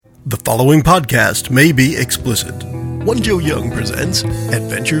The following podcast may be explicit. One Joe Young presents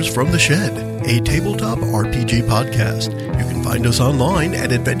Adventures from the Shed, a tabletop RPG podcast. You can find us online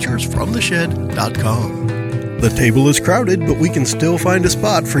at adventuresfromtheshed.com. The table is crowded, but we can still find a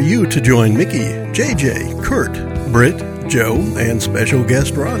spot for you to join Mickey, JJ, Kurt, Britt, Joe, and special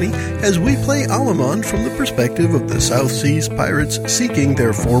guest Ronnie as we play Alamond from the perspective of the South Seas pirates seeking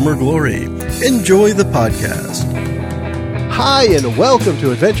their former glory. Enjoy the podcast. Hi, and welcome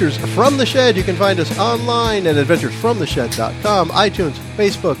to Adventures from the Shed. You can find us online at adventuresfromtheshed.com, iTunes,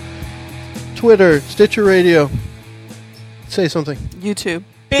 Facebook, Twitter, Stitcher Radio. Say something. YouTube.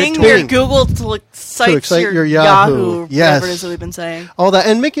 Bing your Google to excite your Yahoo. Yes. Whatever it is that we've been saying. All that.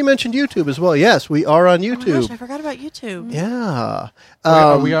 And Mickey mentioned YouTube as well. Yes, we are on YouTube. Oh my gosh, I forgot about YouTube. Yeah.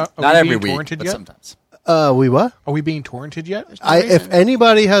 Are we Not every week, but yet? sometimes. We what? Are we being torrented yet? If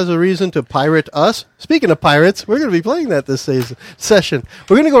anybody has a reason to pirate us, speaking of pirates, we're going to be playing that this session.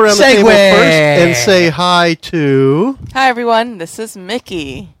 We're going to go around the table first and say hi to... Hi, everyone. This is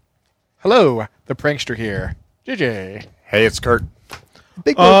Mickey. Hello, the prankster here. JJ. Hey, it's Kurt.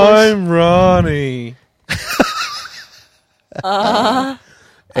 Big boy voice. I'm Ronnie.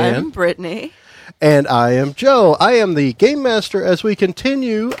 I'm Brittany. And I am Joe. I am the Game Master as we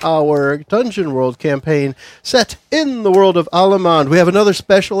continue our Dungeon World campaign set in the world of Alamond. We have another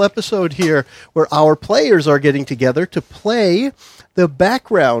special episode here where our players are getting together to play the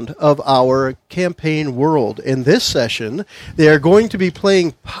background of our campaign world. In this session, they are going to be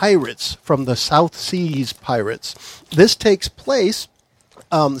playing pirates from the South Seas Pirates. This takes place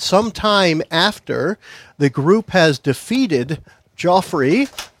sometime after the group has defeated Joffrey,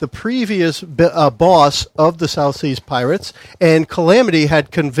 the previous boss of the South Seas Pirates, and Calamity had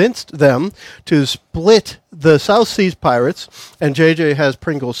convinced them to split the South Seas Pirates, and JJ has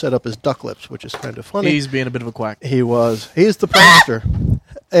Pringles set up as duck lips, which is kind of funny. He's being a bit of a quack. He was. He's the prankster.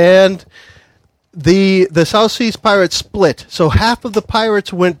 And the South Seas Pirates split, so half of the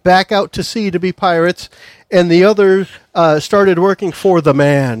pirates went back out to sea to be pirates, and the others started working for the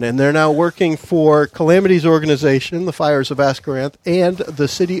man, and they're now working for Calamity's organization, the Fires of Azkaranth, and the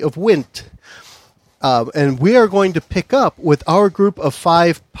City of Wint. And we are going to pick up with our group of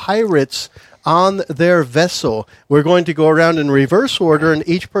 5 pirates on their vessel. We're going to go around in reverse order, and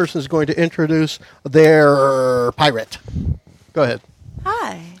each person is going to introduce their pirate. Go ahead.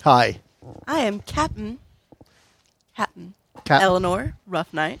 Hi. Hi. I am Captain Eleanor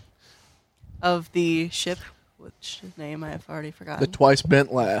Rough Knight of the ship, which his name I have already forgotten. The twice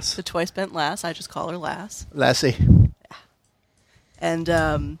bent lass. The twice bent lass. I just call her Lass. Lassie. Yeah. And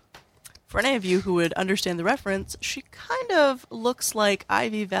for any of you who would understand the reference, she kind of looks like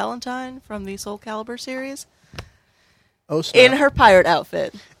Ivy Valentine from the Soul Calibur series. Oh, snap. In her pirate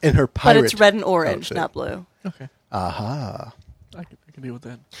outfit. In her pirate But it's red and orange, outfit. not blue. Okay. Aha. I can deal with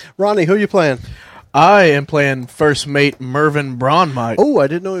that. Ronnie, who are you playing? I am playing First Mate Mervyn Braunmite. Oh, I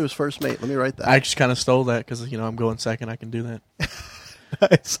didn't know he was first mate. Let me write that. I just kind of stole that because, I'm going second. I can do that.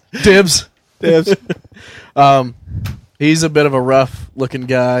 Nice. Dibs. Dibs. He's a bit of a rough-looking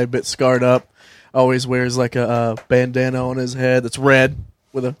guy, a bit scarred up. Always wears like a bandana on his head that's red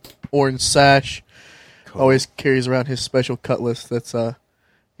with a orange sash. Cool. Always carries around his special cutlass that's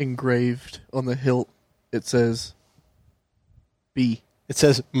engraved on the hilt. It says B. It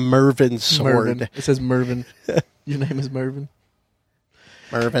says Mervyn Sword. Mervyn. It says Mervyn. Your name is Mervyn?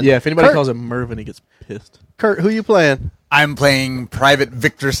 Mervyn. Yeah, if anybody Kurt. calls him Mervyn, he gets pissed. Kurt, who you playing? I'm playing Private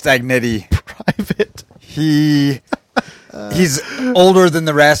Victor Stagnetti. Private. He's older than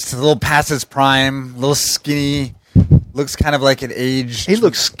the rest, a little past his prime, a little skinny, looks kind of like an aged... He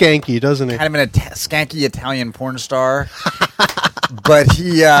looks skanky, doesn't he? kind of an skanky Italian porn star. But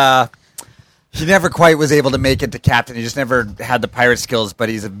he never quite was able to make it to captain. He just never had the pirate skills, but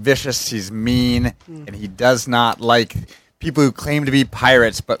he's vicious, he's mean, and he does not like people who claim to be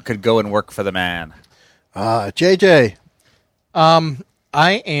pirates but could go and work for the man. JJ.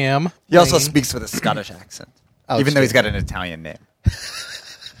 I am... He also speaks with a Scottish accent, even though he's got an Italian name.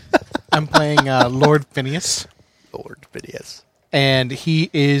 I'm playing Lord Phineas. Lord Phineas. And he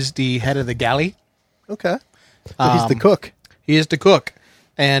is the head of the galley. Okay. So he's the cook. He is the cook.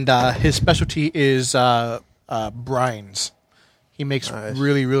 And his specialty is brines. He makes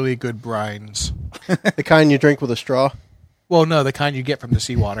really, really good brines. The kind you drink with a straw. Well, no, the kind you get from the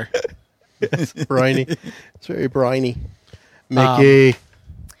seawater. It's briny. It's very briny. Mickey.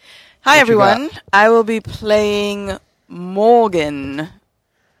 Hi, What you everyone. I will be playing Morgan,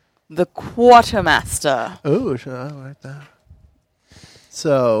 the quartermaster. Oh, I like that.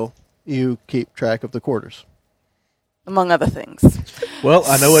 So, you keep track of the quarters. Among other things. Well,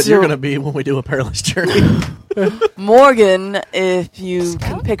 I know what you're So- going to be when we do a perilous journey. Morgan, if you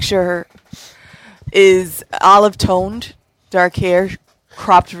can picture her, is olive toned, dark hair,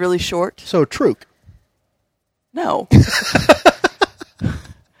 cropped really short. So Truk. No. Pay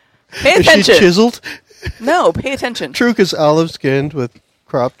Is she attention. chiseled? No, pay attention. Truk is olive skinned with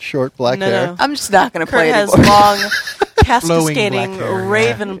cropped short black No, hair. no. I'm just not going to Kurt play has anymore. long, Flowing cascading, black hair, yeah.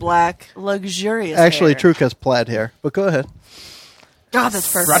 raven black, luxurious Actually, hair. Truk has plaid hair. But go ahead. God,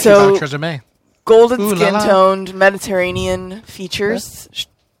 that's perfect. Brought So- to you by Tresemme. Golden Ooh la skin la. toned Mediterranean features.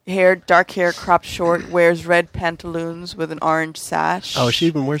 Hair, dark hair, cropped short. Wears red pantaloons with an orange sash. Oh, she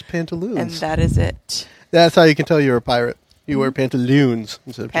even wears pantaloons. And that is it. That's how you can tell you're a pirate. You wear pantaloons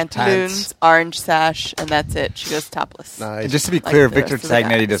instead of just Pantaloons, pants. orange sash, and that's it. She goes topless. Nice. And just to be Like clear, the Victor rest of the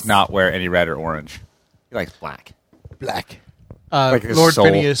Tagnetti guys. does not wear any red or orange. He likes black. black. Like his Lord soul.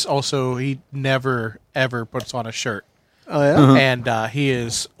 Phineas also, he never, ever puts on a shirt. Oh, yeah? And he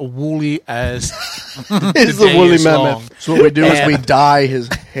is woolly as He's the day woolly is mammoth. long. So what we do is we And- dye his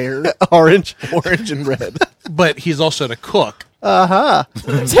hair Orange. orange and red. But he's also the cook. Aha.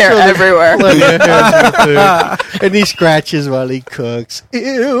 There's hair everywhere. And he scratches while he cooks.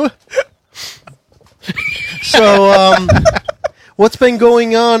 Ew. So, what's been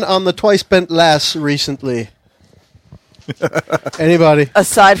going on the Twice Bent Lass recently? Anybody?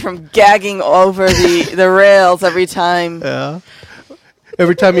 Aside from gagging over the rails every time. Yeah.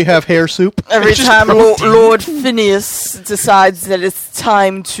 Every time you have hair soup. Every time Lord Phineas decides that it's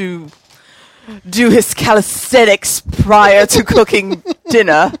time to do his calisthenics prior to cooking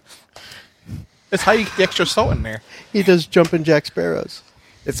dinner. That's how you get the extra salt in there. He does jumping Jack Sparrows.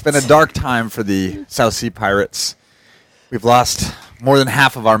 It's been a dark time for the South Sea Pirates. We've lost more than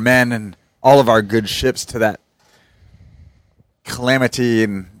half of our men and all of our good ships to that calamity.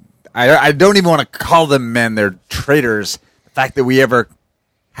 And I don't even want to call them men. They're traitors. The fact that we ever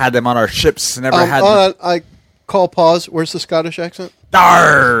had them on our ships and never had Hold on, I call pause. Where's the Scottish accent?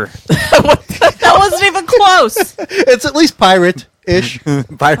 Arr! That wasn't even close. It's at least pirate-ish.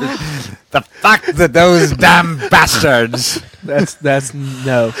 The fact that those damn bastards. That's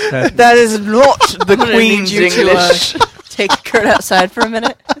no. That's, That is not the I'm gonna Queen's need you to, English. take Kurt outside for a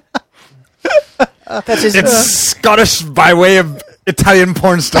minute. That is It's Scottish by way of Italian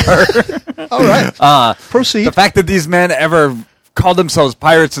porn star. All right. Proceed. The fact that these men ever called themselves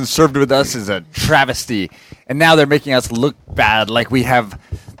pirates and served with us is a travesty. And now they're making us look bad, like we have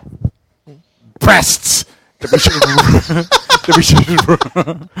breasts that we should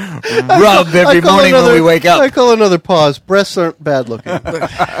rub every morning when we wake I up. call another pause. Breasts aren't bad looking.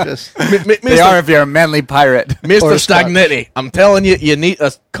 Just, They are if you're a manly pirate. Mr. Or Scotch. Stagnetti, I'm telling you, you need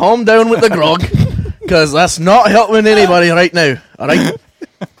to calm down with the grog, because that's not helping anybody right now. All right.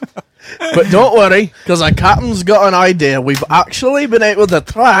 But don't worry, because our captain's got an idea. We've actually been able to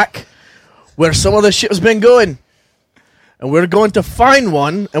track where some of the ship's been going, and we're going to find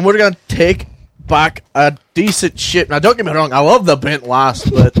one, and we're going to take back a decent ship. Now, don't get me wrong, I love the bent lass,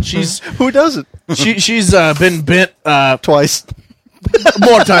 but she's who doesn't? she's been bent Twice.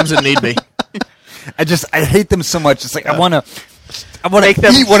 more times than need be. I hate them so much. It's like I want to Make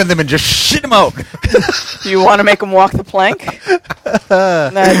them- eat one of them and just shit them out. Do you want to make him walk the plank?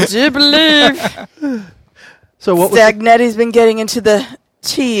 I do believe So what was Stagnetti's been getting into the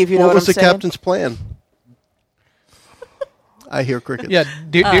tea, if you know what what was I'm the saying. captain's plan? I hear crickets. Yeah,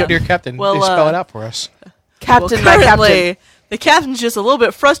 dear Captain, well, spell it out for us. Captain, Well, my currently, captain. the captain's just a little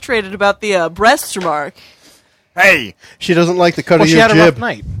bit frustrated about the breast remark. Hey, She doesn't like the cut Well, of she your had a rough jib.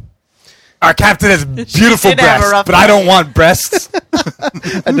 night. our captain has beautiful did have a breasts, rough but I don't want breasts.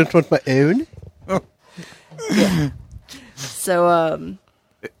 I don't want my own. So,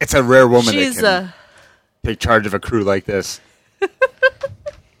 It's a rare woman she's that can take charge of a crew like this.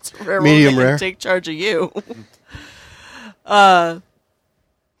 it's a rare Medium woman rare. to take charge of you.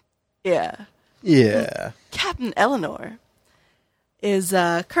 Yeah. Yeah. Captain Eleanor is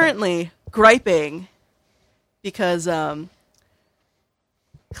currently griping because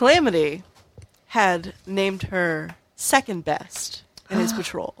Calamity had named her second best in his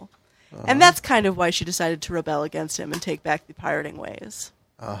patrol. And that's kind of why she decided to rebel against him and take back the pirating ways.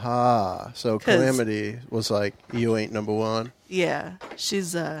 Aha. So 'Cause- Calamity was like, you ain't number one. Yeah,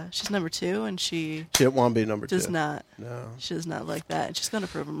 she's number 2, and she She didn't want to be number does two. not. No. She does not like that, and she's going to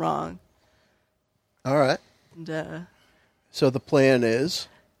prove him wrong. All right. And So the plan is...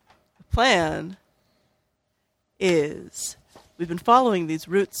 plan is we've been following these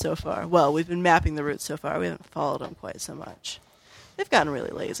routes so far. Well, we've been mapping the routes so far. We haven't followed them quite so much. They've gotten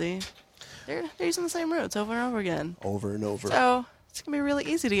really lazy. They're using the same routes over and over again. Over and over. So it's going to be really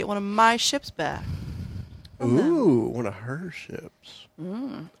easy to get one of my ships back. from them. Ooh, one of her ships.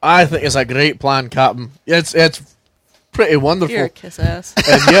 I think it's a great plan, Captain. It's pretty wonderful. You're a kiss ass.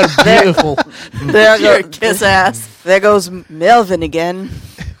 And you're beautiful. You're a kiss ass. There goes Melvin again.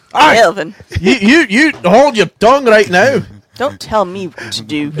 Aye. Melvin, You hold your tongue right now. don't tell me what to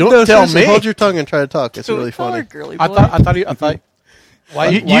do. Don't No, tell seriously, me. Hold your tongue and try to talk. It's really Call her funny. girly boy. I thought. Why?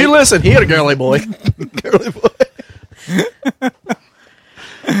 You listen here, girly boy. Girly boy.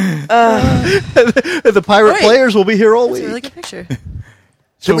 The pirate Wait. players will be here all That's a week. really good picture.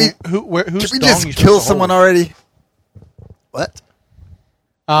 So we- who's Did we dong just you kill supposed to someone hold? already? What?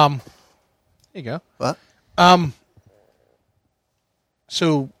 There you go. What?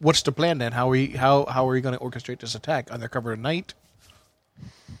 So what's the plan then? How are you going to orchestrate this attack? Undercover at night?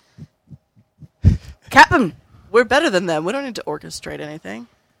 Captain, We're better than them. We don't need to orchestrate anything.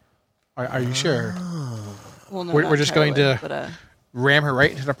 Are you sure? Well, no, We're not just going entirely, to- But, Ram her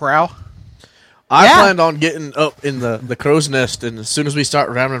right into the prow? I Yeah. planned on getting up in the crow's nest, and as soon as we start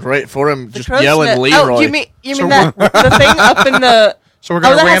ramming right for him, just crow's yelling nest- Leroy. oh, you mean So that the thing up in the? So we're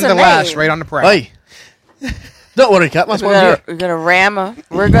going to that ram has a the lash name. right on the prow. Hey, don't worry, Cap. That's one here. We're gonna ram him.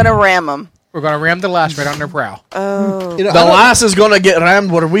 We're gonna ram him. We're going to ram the lash right on their prow. Oh, You know, The I don't- lass is gonna get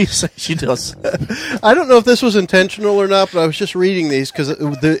rammed where we say she does. I don't know if this was intentional or not, but I was just reading these because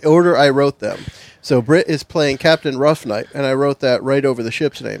the order I wrote them. So Britt is playing Captain Rough Knight, and I wrote that right over the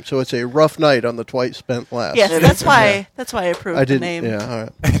ship's name. So it's a rough night on the twice spent lass. yes, that's why. That's why I approved I the didn't. name. Yeah, all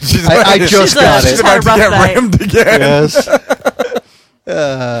right. She's I just got she's it. about to Rough get night. rammed again.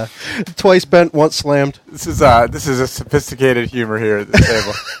 Yes. Twice bent, once slammed. This is a sophisticated humor here at this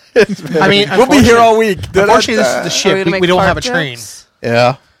table. I mean, We'll be here all week. Unfortunately, this is the Are we ship. gonna make We don't have a fart train. jokes?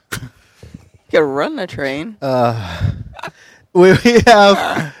 Yeah. you gotta run the train. We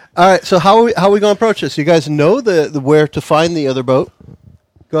have. All right. So how are we going to approach this? You guys know the where to find the other boat.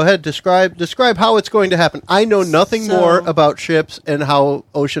 Go ahead. Describe how it's going to happen. I know nothing So- more about ships and how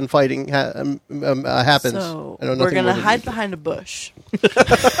ocean fighting happens. So I know we're nothing gonna more than hide you. behind a bush.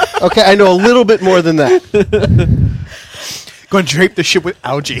 Okay, I know a little bit more than that. Going to drape the ship with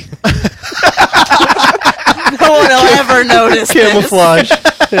algae. No one will ever notice. this. Camouflage.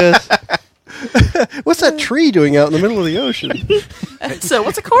 Yes. What's that tree doing out in the middle of the ocean? So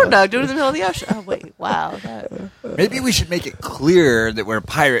what's a corn dog doing in the middle of the ocean? Oh wait, wow. Maybe we should make it clear that we're a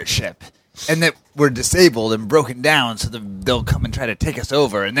pirate ship and that we're disabled and broken down, so that they'll come and try to take us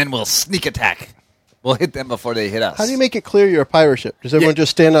over, and then we'll sneak attack. We'll hit them before they hit us. How do you make it clear you're a pirate ship? Does everyone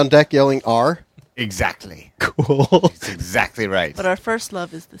just stand on deck yelling R? Exactly. Cool. That's exactly right. But our first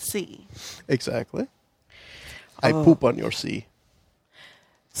love is the sea. Exactly. I poop on your sea.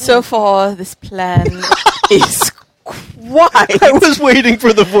 So far, this plan is quite I was waiting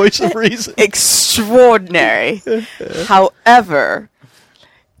for the voice of reason. extraordinary. However,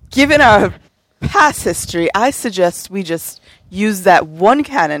 given our past history, I suggest we just use that one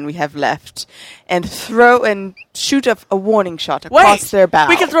cannon we have left and throw and shoot a warning shot across their bow.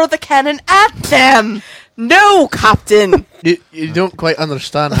 we can throw the cannon at them. No, Captain! You don't quite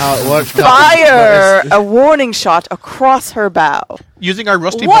understand how it works. Captain, Fire but it's- a warning shot across her bow. Using our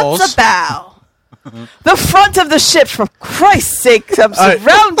rusty What's balls. a bow? The front of the ship, for Christ's sake! I'm Aye.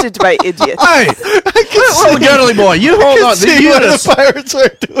 surrounded by idiots. Hey, little girly boy, you hold on. See You, what res- the pirates are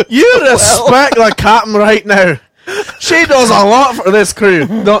doing. you respect the captain right now. She does a lot for this crew.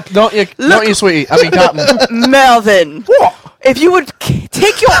 Don't you, sweetie? I mean, Captain. Melvin, if you would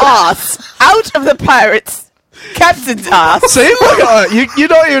take your ass out of the pirates' captain's ass, See, look at it. You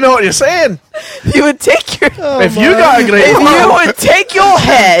don't even know what you're saying. you would take your If you got a great if you plan, would take your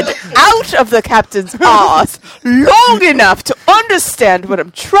head out of the captain's ass long enough to understand what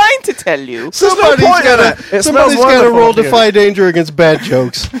I'm trying to tell you. Somebody's point in got it. It to smells wonderful roll up here. defy danger against bad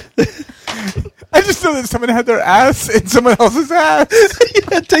jokes. I just know that someone had their ass in someone else's ass.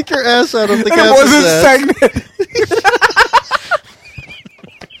 Yeah, take your ass out of the And it captain's wasn't ass. stagnant.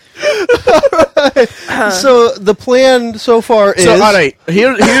 So the plan so far is... so all right.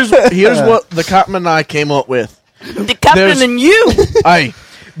 Here's what the captain and I came up with. The captain There's- and you. Aye,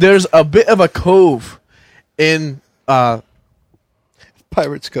 there's a bit of a cove in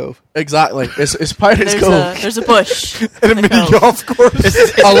Pirates Cove. exactly. It's Pirates There's Cove there's a bush. In a mini golf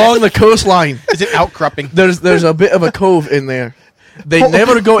course. along the coastline. Is it outcropping? There's a bit of a cove in there. They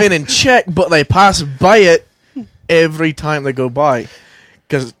never go in and check, but they pass by it every time they go by.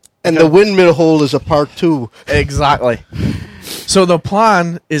 And the windmill hole is a part 2. Exactly. So the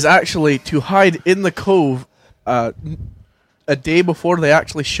plan is actually to hide in the cove a day before they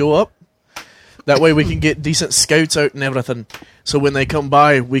actually show up. That way we can get decent scouts out and everything. So when they come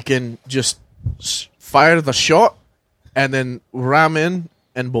by, we can just fire the shot and then ram in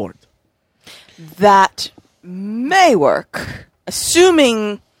and board. That may work,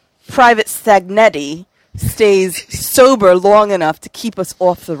 assuming Private Stagnetti stays sober long enough to keep us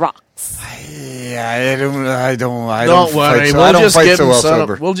off the rocks. Yeah, I don't Don't worry, I don't fight so well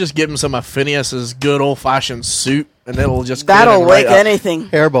sober. we'll just give him some of Phineas's good old fashioned suit, and it'll just That'll clean him wake right up. anything.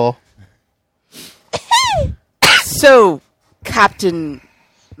 Hairball. So, Captain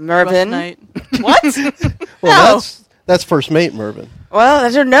Rough Mervyn. night. What? Well, No. that's first mate Mervyn. Well, I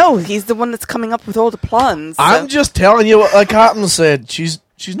don't know. He's the one that's coming up with all the plans. so- I'm just telling you what Cotton said. She's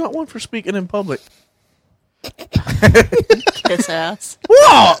not one for speaking in public. Kiss ass.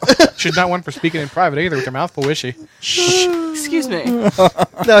 She's not one for speaking in private either with her mouth full, is she? Excuse me.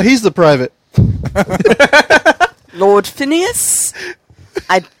 No, he's the private. Lord Phineas,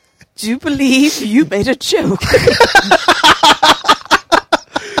 I do believe you made a joke.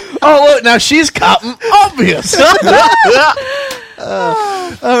 Oh, look, now she's Cotton. Obvious.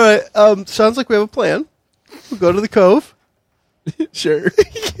 All right. Sounds like we have a plan. We'll go to the cove Sure.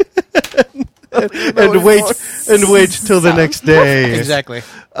 and wait till the next day. Exactly.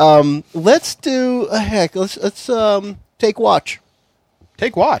 Let's do a heck. Let's take watch.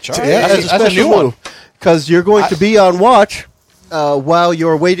 Take watch. All right. Yeah, that's, as a that's a new special one. move because you're going to be on watch while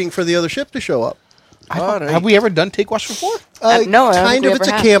you're waiting for the other ship to show up. Have we ever done take watch before? No, I don't kind think of. we It's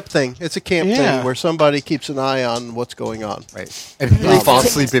a ever have. camp thing. It's a camp Yeah. thing where somebody keeps an eye on what's going on. Right. And you fall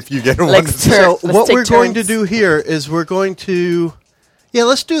asleep if you get one. Like So Let's what take we're going to turns. do here is we're going to,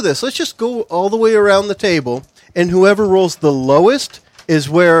 let's do this. Let's just go all the way around the table, and whoever rolls the lowest is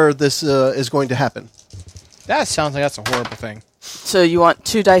where this is going to happen. That sounds like that's a horrible thing. So you want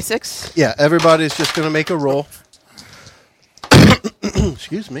 2 die 6? Yeah, everybody's just going to make a roll.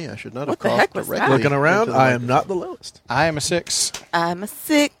 Excuse me, I should not What have the coughed heck was that? directly Looking around, into the I am microphone. not the lowest. I am a 6. I'm a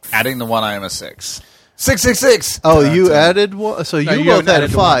 6. Adding the 1, I am a 6. 666. Oh, you added one? So No, you you both haven't added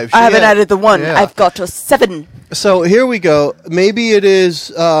added the one. 5. I haven't She had- added the 1. yeah. I've got a 7. So here we go. Maybe it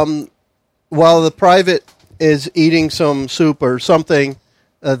is while the private is eating some soup or something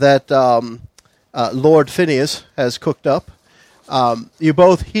that Lord Phineas has cooked up. You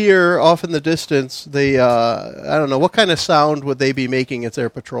both hear off in the distance the I don't know, what kind of sound would they be making as they're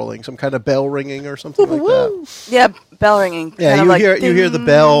patrolling? Some kind of bell ringing or something like that. Yeah, bell ringing. Yeah, Kinda you like hear the ding.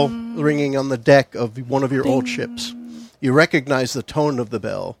 bell ringing on the deck of one of your old ships. You recognize the tone of the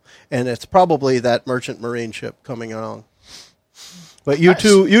bell, and it's probably that merchant marine ship coming along. But you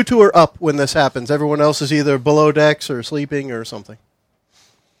two are up when this happens. Everyone else is either below decks or sleeping or something.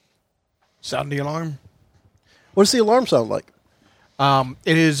 Sound the alarm. What does the alarm sound like?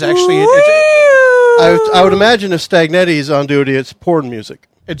 It is actually I would imagine if Stagnetti's on duty, it's porn music.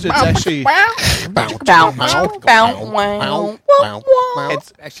 it's actually Bow, bow, bow, wow.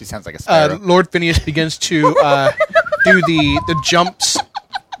 It actually sounds like a sparrow. Lord Phineas begins to do the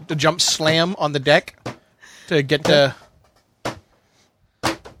jump slam on the deck to get to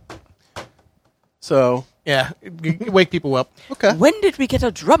So, wake people up. okay. When did we get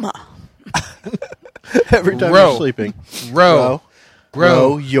a drummer? Every time Row. you're sleeping. Row.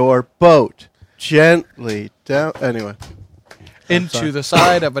 Row your boat gently down. Anyway. Into the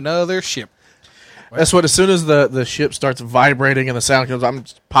side of another ship. That's what. As soon as the ship starts vibrating and the sound comes, I'm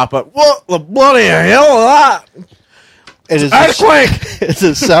just pop up. What the bloody hell is that? It is Earthquake! it's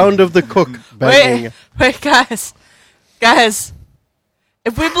the sound of the cook banging. Wait, guys. Guys.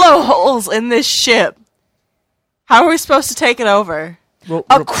 If we blow holes in this ship, how are we supposed to take it over?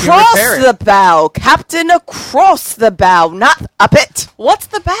 Across repair it. the bow, Captain, across the bow, not up it. What's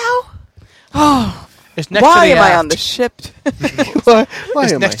the bow? It's next Why to the am I aft. on the ship? Why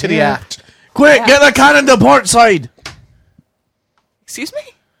It's am next I to the here? aft. Quick, get the cannon to port side. Excuse me?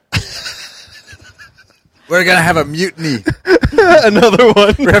 We're going to have a mutiny. Another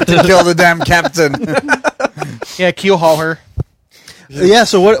one. We have to kill the damn captain. Yeah, keel haul her. Yeah,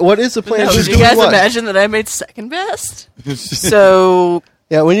 so what is the plan? No, Who's did you doing guys what? imagine that I made second best? So,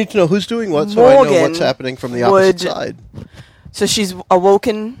 Yeah, we need to know who's doing what so I know Morgan what's happening from the opposite would- side. so she's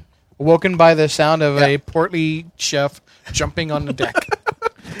awoken. Woken by the sound of a portly chef jumping on the deck.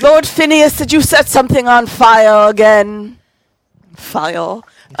 Lord Phineas, did you set something on fire again? Fire.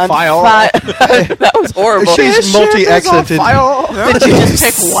 On Fire. That was horrible. She's multi-accented. Did you just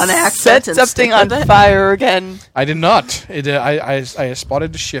pick one accent Set and something stick on with it? fire again. I did not. I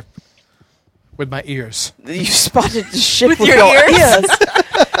spotted the ship with my ears. You spotted the ship With with, your your ears? ears.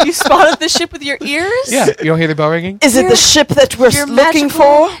 You spotted the ship with your ears? Yeah, you don't hear the bell ringing? Is it the ship that we're Your looking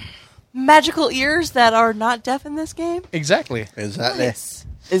magical- for? Magical ears that are not deaf in this game? Exactly. Exactly. Nice.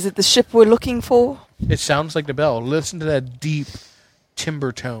 Is it the ship we're looking for? It sounds like the bell. Listen to that deep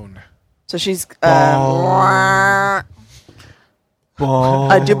timbre tone. So she's.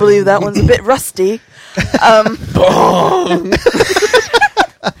 I do believe that one's a bit rusty.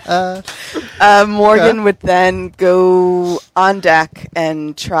 Morgan would then go on deck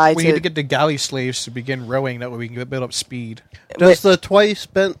and try We to... need to get the galley slaves to begin rowing. That way we can build up speed. Does the twice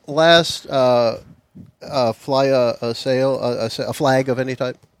bent last fly a sail, a flag of any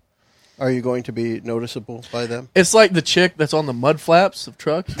type? Are you going to be noticeable by them? It's like the chick that's on the mud flaps of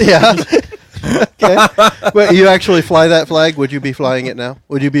trucks. Yeah. Okay. But you actually fly that flag? Would you be flying it now?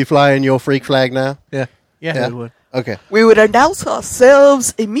 Would you be flying your freak flag now? Yeah. Yeah. Yeah. It would. Okay. We would announce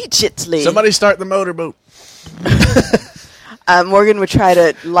ourselves immediately. Somebody start the motorboat. Morgan would try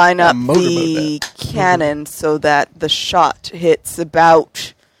to line up motorboat the cannon so that the shot hits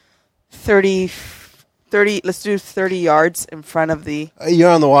about 30, let's do 30 yards in front of the You're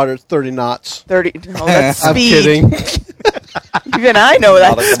on the water. It's 30 knots. 30. No, that's I'm speed. kidding. Even I know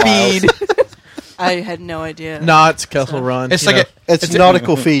that's Nautical miles. speed. I had no idea. Knots, Kessel Run. It's you like know. It's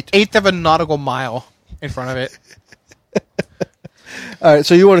nautical feet. eighth of a nautical mile in front of it. All right,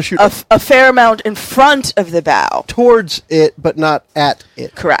 so you want to shoot a fair amount in front of the bow. towards it, but not at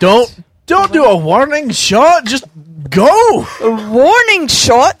it. Correct. Don't do a warning shot. Just go. A warning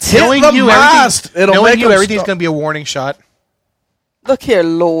shot. Hit Knowing the you, mast. It'll Knowing make you, them everything's stop. going to be a warning shot. Look here,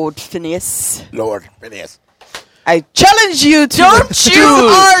 Lord Phineas. Lord, Phineas. I challenge you to Don't a you duel.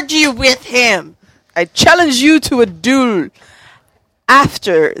 argue with him. I challenge you to a duel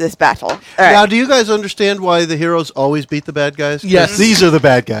after this battle. All right. Now, do you guys understand why the heroes always beat the bad guys? 'Cause Yes. These are the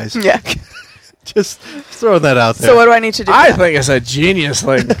bad guys. Yeah. Just throwing that out there. So what do I need to do? I think it's a genius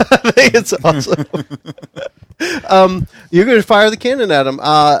thing. I think it's awesome. You're going to fire the cannon at them.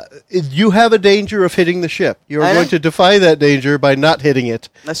 You have a danger of hitting the ship. You're I know. going to defy that danger by not hitting it.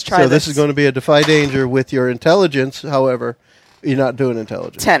 Let's try So this this. is going to be a defy danger with your intelligence. However, you're not doing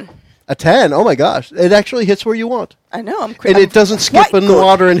intelligence. 10. A 10. Oh my gosh! It actually hits where you want, I know. I'm and it doesn't skip quite in the good.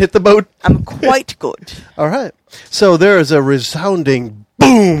 water and hit the boat. I'm quite good. All right. So there is a resounding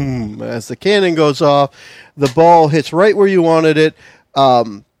boom as the cannon goes off. The ball hits right where you wanted it.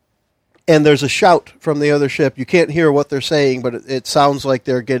 And there's a shout from the other ship. You can't hear what they're saying, but it sounds like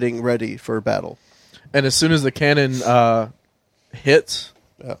they're getting ready for battle. And as soon as the cannon hits,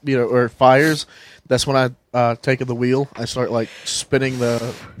 Yeah. or fires, that's when I take the wheel. I start like spinning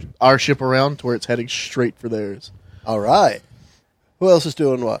our ship around to where it's heading straight for theirs. All right. Who else is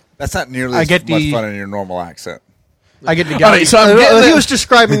doing what? That's not nearly I as get much the- fun in your normal accent. I get the All galley. right, so I'm getting He the- was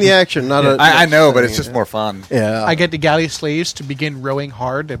describing the action, not a. I know, but it's just more fun. Yeah. I get the galley slaves to begin rowing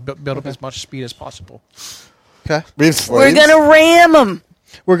hard to build up as much speed as possible. Okay. We have We're slaves. gonna ram them.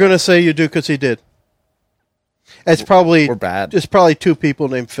 We're going to say you do because he did. It's probably We're bad. It's probably two people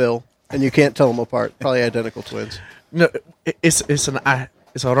named Phil, and you can't tell them apart. Probably identical twins. No, it's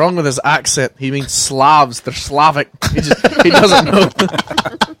wrong with his accent. He means Slavs. They're Slavic. He doesn't know.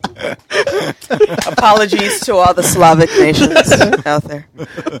 Apologies to all the Slavic nations out there.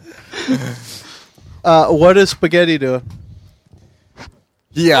 What is Spaghetti doing?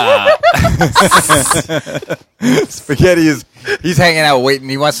 Yeah. Spaghetti he's hanging out waiting.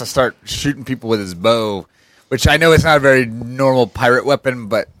 He wants to start shooting people with his bow, which I know it's not a very normal pirate weapon,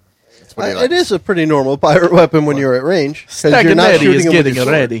 but it's what he likes. It is a pretty normal pirate weapon when you're at range. 'cause you're not Staggetti shooting is them with getting your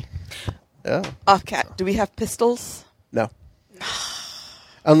sword. ready. Yeah. Okay. Do we have pistols? No.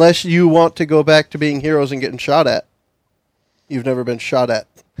 Unless you want to go back to being heroes and getting shot at. You've never been shot at.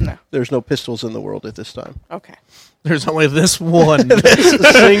 No. There's no pistols in the world at this time. Okay. There's only this one.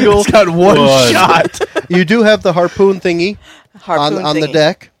 Single. It's got one shot. You do have the harpoon thingy Harpoon on the thingy.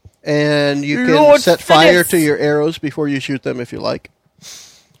 deck, and you can Lord set fire Phineas. to your arrows before you shoot them if you like.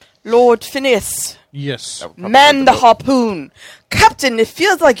 Lord Phineas, Yes. man the harpoon. Captain, it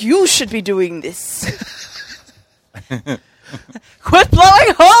feels like you should be doing this. Quit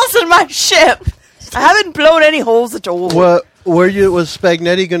blowing holes in my ship. I haven't blown any holes at all. Was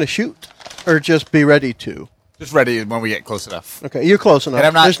Spagnetti going to shoot, or just be ready to? Just ready when we get close enough. Okay, you're close enough. And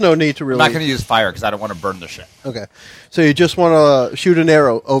I'm not- There's no need to I'm really. not going to use fire because I don't want to burn the ship. Okay, so you just want to shoot an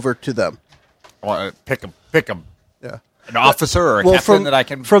arrow over to them. I want to pick an Yeah. officer or a Well, captain that I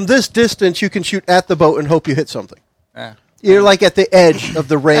can. from this distance, you can shoot at the boat and hope you hit something. Eh, You're like at the edge of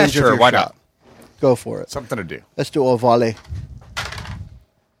the range sure, of your why shot. not? Go for it. something to do. Let's do a volley.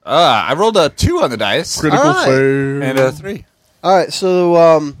 I rolled a 2 on the dice Critical All right. fail. and a 3. All right, so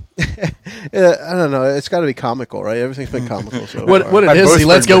I don't know. It's got to be comical, right? Everything's been comical. So What far. it is, both he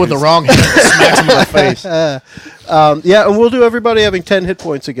lets spring go with the buddies. wrong hand, and smacks him in the face. Yeah, and we'll do everybody having 10 hit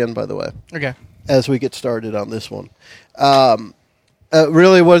points again, by the way, Okay. as we get started on this one.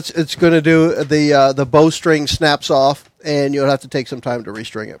 Really, what it's going to do, the bowstring snaps off, and you'll have to take some time to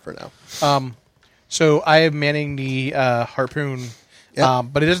restring it for now. So I am manning the harpoon, Yeah.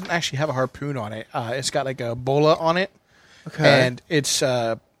 But it doesn't actually have a harpoon on it. It's got like a bola on it, Okay. and it's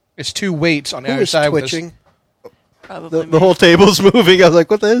 2 weights on Who either is side. with twitching? Probably The whole table's moving. I was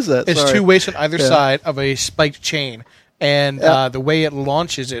like, what is that? It's Sorry. 2 weights on either Yeah. side of a spiked chain. And Yeah. the way it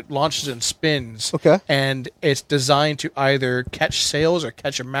launches and spins. Okay. And it's designed to either catch sails or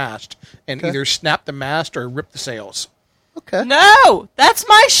catch a mast, and Okay. either snap the mast or rip the sails. Okay. No, that's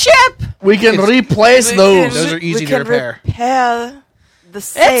my ship. We can replace those. Those are easy we to can repair. repair the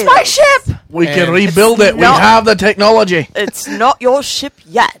sails. It's my ship. We can And- rebuild it. We not- have the technology. It's not your ship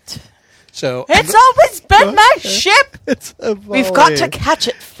yet. So It's always been my ship. It's We've got to catch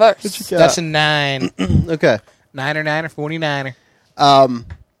it first. that's a 9. Okay. 9 or 9 or 49er.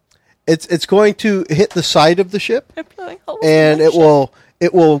 It's going to hit the side of the ship, I'm blowing holes and in my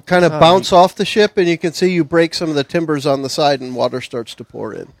it will kind of bounce off the ship, and you can see you break some of the timbers on the side, and water starts to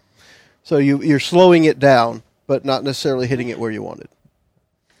pour in. So you're slowing it down, but not necessarily hitting it where you wanted.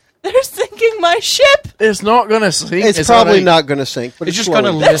 They're sinking my ship. It's not going to sink. It's probably not going to sink, but It's just slowing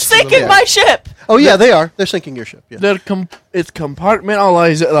gonna it. They're Lift a little sinking bit. my ship. Oh yeah, they are. They're sinking your ship. Yeah. It's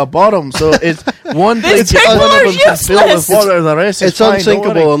compartmentalized at the bottom, so it's one thing. This One table of is them can fill with useless. water. The rest is It's fine, don't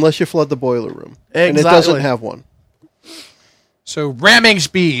unsinkable worry. unless you flood the boiler room, and it doesn't Exactly. have one. So ramming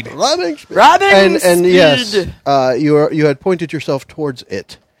speed. Robin, Robin and yes, speed. you had pointed yourself towards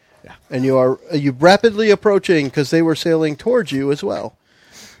it, and you rapidly approaching because they were sailing towards you as well.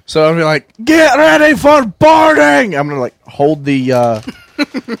 So I'm gonna like, get ready for boarding. I'm gonna like hold the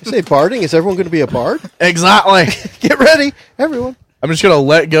You say barding? Is everyone going to be a bard? exactly. Get ready, everyone. I'm just gonna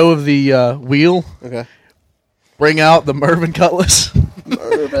let go of the wheel, Okay. bring out the Mervyn cutlass,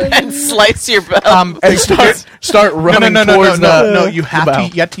 And slice your belt. and start running towards no. the You have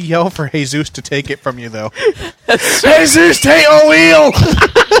bow. to yell for Jesus to take it from you, though. Jesus, take a wheel.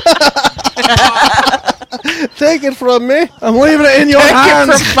 Take it from me. I'm leaving it in your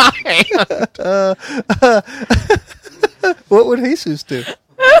hands. What would Jesus do?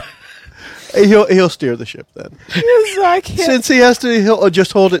 He'll steer the ship then. I can't. Since he has to, he'll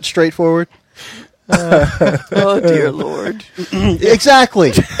just hold it straight forward. Oh dear Lord,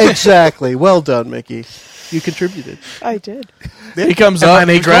 Exactly. Well done, Mickey. You contributed. I did. He comes And up my and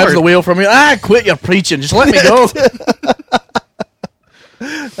he name's grabs Robert. the wheel from me. Quit your preaching. Just let me go.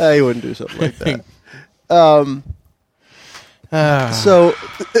 He wouldn't do something like that. Ah. So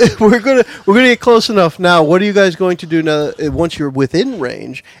we're gonna get close enough now. What are you guys going to do now? Once you're within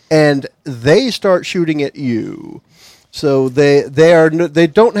range, and they start shooting at you. So they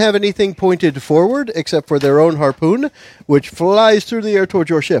don't have anything pointed forward except for their own harpoon, which flies through the air towards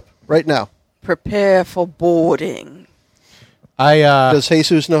your ship right now. Prepare for boarding. Does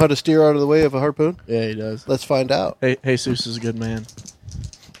Jesus know how to steer out of the way of a harpoon? Yeah, he does. Let's find out. Hey, Jesus is a good man.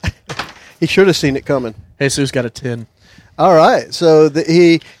 He should have seen it coming. Jesus got a 10. All right, so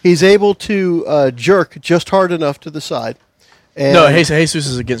he's able to jerk just hard enough to the side. And, No, Jesus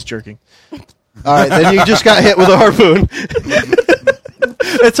is against jerking. all right, then you just got hit with a harpoon.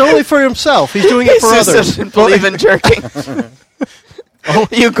 It's only for himself. He's doing it for Jesus others. doesn't believe in jerking.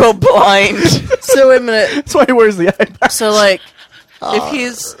 You go blind. So wait a minute. That's why he wears the eye patch. So like, if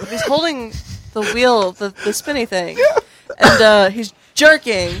he's holding the wheel, the spinny thing, and he's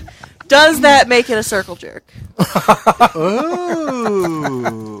jerking, does that make it a circle jerk?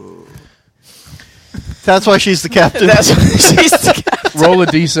 Ooh. That's why she's the captain. That's what she's the Roll a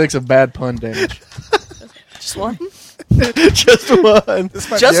d6 of bad pun damage. Just one. just one.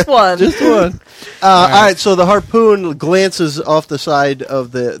 Just one. Just one. All right, so the harpoon glances off the side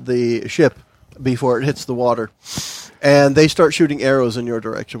of the ship before it hits the water. And they start shooting arrows in your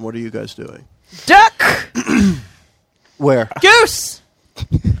direction. What are you guys doing? duck Where? Goose.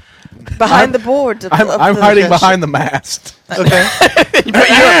 behind the board. I'm hiding behind the mast. Okay.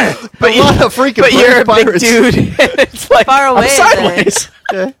 but A lot of freaking you're a big pirates. dude. It's like Far away. I'm sideways.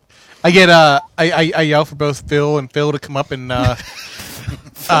 Okay. I get I yell for both Phil and Phil to come up and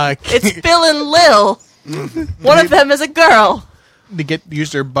It's Bill and Lil. One of them is a girl. to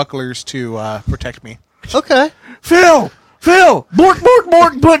use their bucklers to protect me. Okay. Phil! Bork,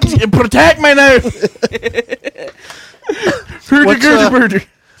 protect me now! What's,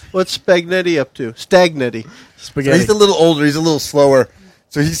 What's Spagnetti up to? Stagnetti. So Spaghetti. he's a little older. He's a little slower.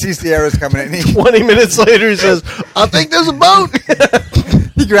 So he sees the arrows coming in. 20 minutes later, he says, I think there's a boat.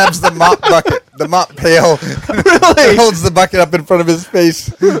 He grabs the mop bucket, the mop pail, and holds the bucket up in front of his face.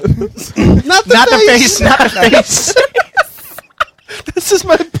 Not the face. Not the face. This is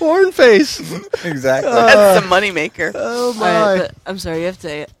my porn face. Exactly. That's the moneymaker. Oh, All my. right, but I'm sorry. You have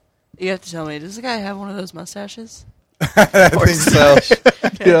to tell me. Does the guy have one of those mustaches? I think so.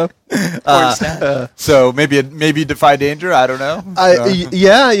 Yeah. So maybe defy danger. I don't know.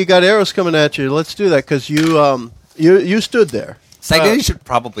 Yeah, you got arrows coming at you. Let's do that because you stood there. He should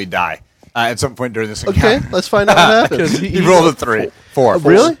probably die at some point during this Okay, encounter. let's find out what happens. He rolled a 3. 4.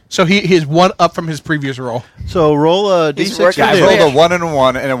 Really? So he is one up from his previous roll. So roll a He's d6 working for I damage. rolled a 1 and a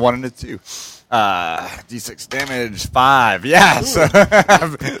 1 and a 1 and a 2. D6 damage 5. Yes.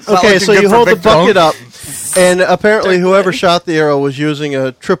 Okay, so you hold the bucket up, and apparently whoever shot the arrow was using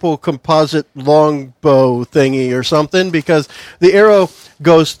a triple composite longbow thingy or something because the arrow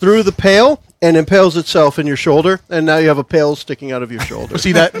goes through the pail and impales itself in your shoulder, and now you have a pail sticking out of your shoulder.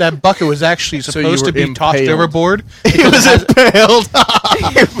 See, that bucket was actually supposed to were be tossed impaled. overboard. He was impaled.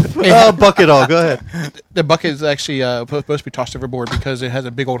 Bucket all, go ahead. The bucket is actually supposed to be tossed overboard because it has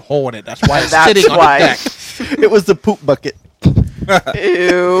a big old hole in it. That's why it's That's sitting on why. the deck. It was the poop bucket.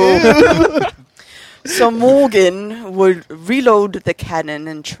 Ew. So Morgan would reload the cannon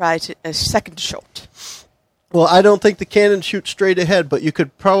and try a second shot. Well, I don't think the cannon shoots straight ahead, but you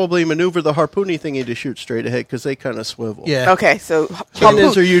could probably maneuver the harpoony thingy to shoot straight ahead because they kind of swivel. Yeah. Okay, so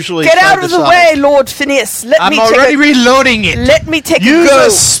Cannons are usually get side out to of the side. way, Lord Phineas. I'm already reloading it. Let me take Use a go.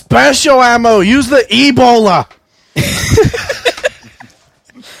 a special ammo. Use the Ebola.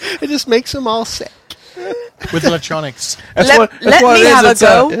 It just makes them all sick. With electronics. That's Let- what, that's let what me it is. have a It's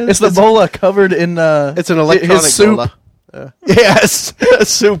go. It's the bola covered in It's an electronic his soup. bola. Yes, a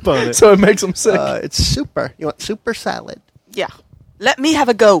soup on it. So it makes him sick. It's super. You want super salad? Yeah. Let me have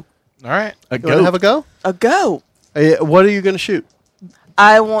a go. All right. a You want to have a go? A go. What are you going to shoot?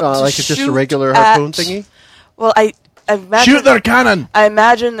 I want to Like it's just a shoot regular harpoon at- thingy? Well, I imagine Shoot their cannon. I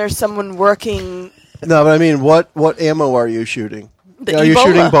imagine there's someone working. No, but I mean, what ammo are you shooting? The Are you Ebola.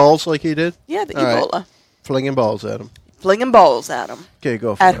 shooting balls like he did? Yeah, the All right. Ebola. Flinging balls at him. Flinging balls at him. Okay,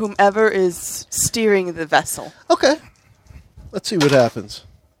 go for At it. whomever is steering the vessel. Okay. Let's see what happens.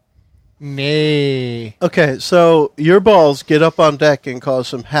 Nay. Okay, so your balls get up on deck and cause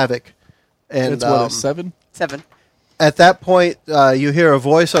some havoc. And It's what, a 7? 7. at that point, you hear a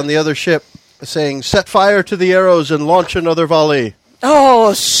voice on the other ship saying, "Set fire to the arrows and launch another volley."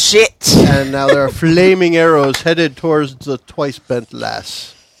 Oh, shit. And now there are flaming arrows headed towards the twice-bent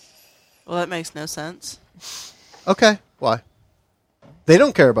lass. Well, that makes no sense. Okay, why? They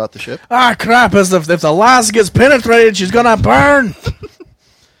don't care about the ship. Ah, crap. If the lass gets penetrated, she's going to burn.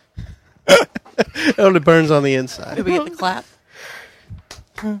 It only burns on the Did inside. we get the clap?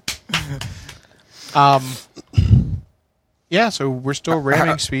 Yeah, so we're still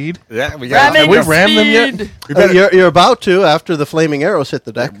ramming speed. Yeah, we got. Ramming Have we rammed them yet? We better. You're about to after the flaming arrows hit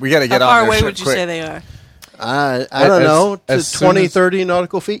the deck. We got to How get on far this away ship would you quick. say they are? I don't As- know, to as soon 20, as- 30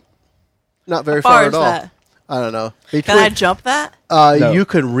 nautical feet. Not very How far far is at all. that? I don't know. Can I jump that? No. You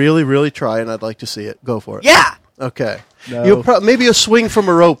could really, really try, and I'd like to see it. Go for it. Yeah. Okay. No. You'll maybe a swing from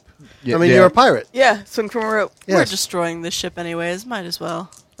a rope. Yeah, I mean, yeah. you're a pirate. Yeah, swing from a rope. We're Yes. destroying this ship anyways. Might as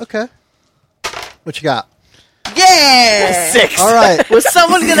well. Okay. What you got? Yeah. 6. All right. Was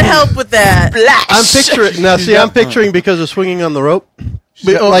someone going to help with that? I'm picturing now. See, I'm picturing because of swinging on the rope.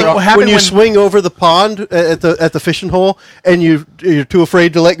 Oh, Like what happened when you when- swing over the pond at the fishing hole, and you're too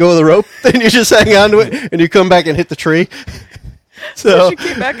afraid to let go of the rope, then you just hang on to it, and you come back and hit the tree. So you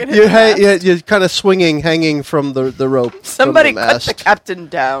came back and hit you're, the mast. you're kind of swinging, hanging from the rope. from Somebody the cut mast. the captain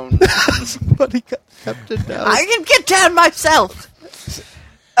down. Somebody kept it down. I can get down myself.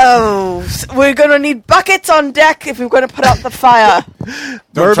 Oh, we're going to need buckets on deck if we're going to put out the fire.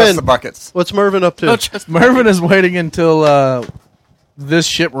 Don't Mervin. trust the buckets. What's Mervin up to? Don't trust Mervin is waiting until this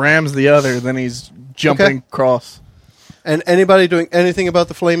ship rams the other, then he's jumping Okay. across. And anybody doing anything about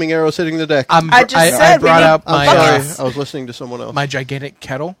the flaming arrows hitting the deck? I just said I we brought need out I'm my buckets. sorry, I was listening to someone else. my gigantic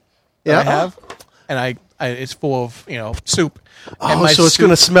kettle Yeah? that I have, and I it's full of soup. And Oh, my so it's soup- going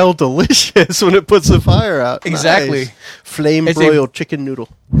to smell delicious when it puts the fire out. Exactly. Nice. Flame It's broiled chicken noodle.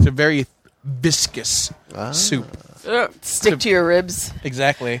 It's a very viscous soup. Stick to your ribs.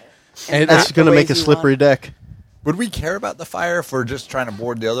 Exactly. And That's not going to the make a ways you slippery want. deck. Would we care about the fire if we're just trying to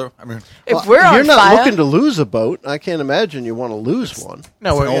board the other? I mean, If we're on You're not fire, looking to lose a boat. I can't imagine you want to lose one.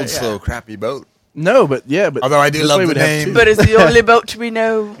 No, it's we're an old, slow, crappy boat. No, but Although I do this love way the we'd have name. two. but it's the only boat we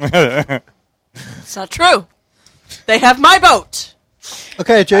know. It's not true. They have my boat.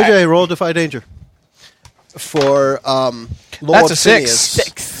 Okay, JJ, roll Defy Danger. For Lord That's a 6. Phineas.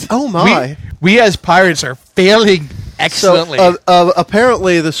 6. Oh, my. We as pirates are failing excellently. So,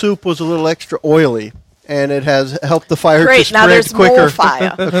 apparently the soup was a little extra oily, and it has helped the fire to Great, spread now there's quicker more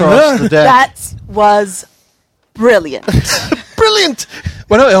fire. across the deck. That was brilliant. Brilliant!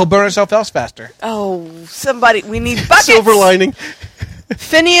 well, no, it'll burn itself else faster. Oh, somebody, we need buckets. Silver lining.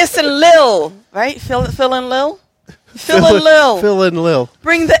 Phineas and Lil, right? Phil and Lil? Phil and Lil. Phil and Lil.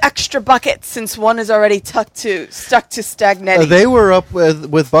 Bring the extra bucket since one is already stuck to Stagnetti. They were up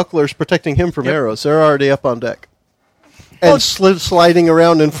with bucklers protecting him from arrows. They're already up on deck. And sliding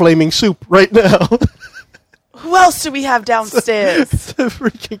around in flaming soup right now. Who else do we have downstairs? It's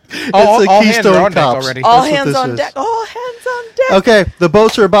the All hands are Keystone on deck Cops. already. All That's what hands this on is. deck. All hands on deck. Okay, the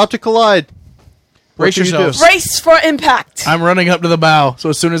boats are about to collide. What Brace do you do? yourselves. Race for impact. I'm running up to the bow, so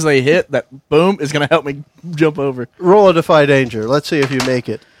as soon as they hit, that boom is going to help me jump over. Roll a defy danger. Let's see if you make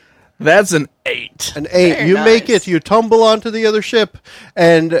it. That's an 8. An 8. Very You make nice. it. You tumble onto the other ship,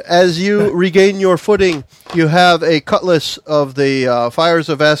 and as you regain your footing, you have a cutlass of the fires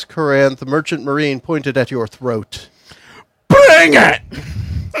of Azkaran, the merchant marine, pointed at your throat. Bring it!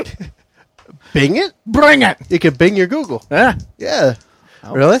 Bing it? Bring it! You can bing your Google. Ah, Yeah.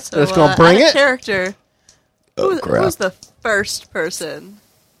 Really? So, That's going to bring out of it? Character. Oh, crap. Who's the first person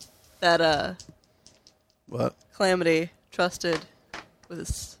that What? Calamity trusted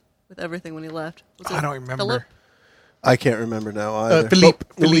with everything when he left? Was I it don't remember. Philip? I can't remember now either. Philippe.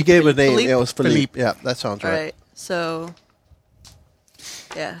 But we Philippe. gave a name. Philippe. Yeah, it was Philippe. Philippe. Yeah, that sounds All right. right. So,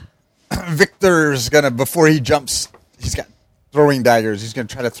 yeah. Victor's gonna, before he jumps, he's got throwing daggers. He's gonna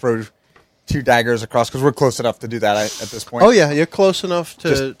try to throw 2 daggers across because we're close enough to do that at this point. Oh, yeah, you're close enough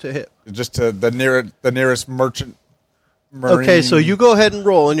to hit. Just to the nearest merchant. Marine. Okay, so you go ahead and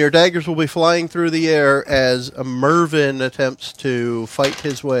roll, and your daggers will be flying through the air as Mervyn attempts to fight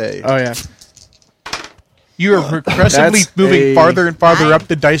his way. oh yeah. You are progressively That's moving a- farther and farther up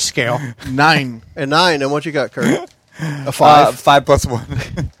the dice scale. 9. And 9, and what you got, Kurt? A 5? 5 plus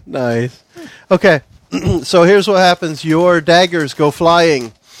 1. Nice. Okay, so here's what happens. Your daggers go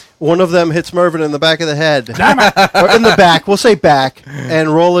flying. One of them hits Mervyn in the back of the head. Or in the back. We'll say back.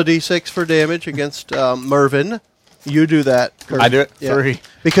 And roll a d6 for damage against Mervyn. You do that, Kurt. I do it? Yeah. 3.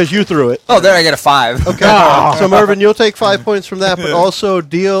 Because you threw it. Oh, there I get a 5. Okay. So, Mervyn, you'll take 5 points from that, but also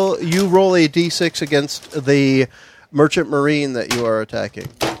you roll a d6 against the merchant marine that you are attacking.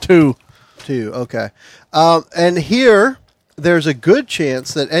 2. 2, okay. And here, there's a good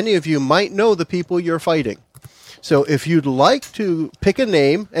chance that any of you might know the people you're fighting. So if you'd like to pick a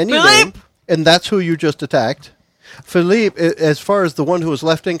name, any Philippe! name, and that's who you just attacked. Philippe, as far as the one who was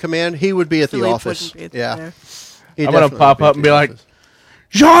left in command, he would be at the Philippe office. wouldn't be Yeah. there. He'd I'm going to definitely pop at up and the be like, office.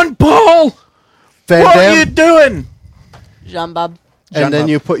 Jean-Paul! Van What Damme, are you doing? Jean Bob. and then Jean-Bob.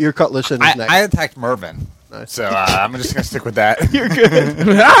 you put your cutlass in his neck. I attacked Mervyn. Nice. So I'm just going to stick with that.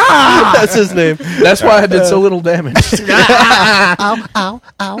 That's his name. That's why I did so little damage. Ow, ow,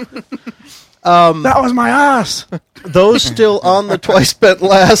 ow. That was my ass. Those still on the twice bent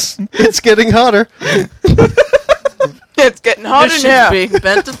lass. It's getting hotter. It's getting hot This in ship's here. being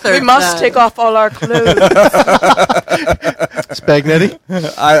bent to third We must time. take off all our clothes. Spaghetti.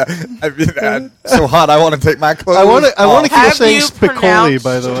 I mean, so hot. I want to take my clothes. I want to keep Have saying you Spicoli, pronounced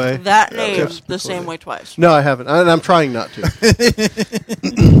by the way. that name Yes, the same way twice? No, I haven't. And I'm trying not to.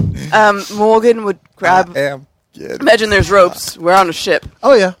 Morgan would grab. Imagine there's ropes. We're on a ship.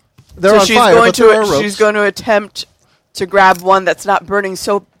 Oh, yeah. They're So on she's fire, going but there are to ropes. she's going to attempt to grab one that's not burning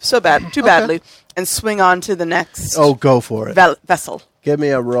too badly, and swing on to the next Oh, go for it. vessel. Give me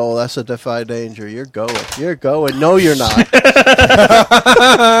a roll. That's a defy danger. You're going. You're going. No, you're not. All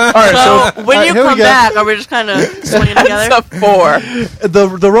right, so when right, you here we come go. back, are we just kind of swinging together? That's a 4.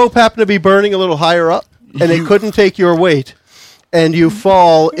 The rope happened to be burning a little higher up, and it couldn't take your weight. And you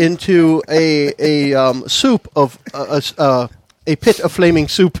fall into a soup of a pit of flaming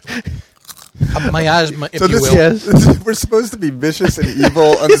soup. Miasma, if So you this, will. Yes. we're supposed to be vicious and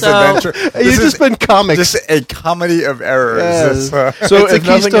evil on this So- adventure. You've This just is been comics. just a comedy of errors. Yes. This, So It's if the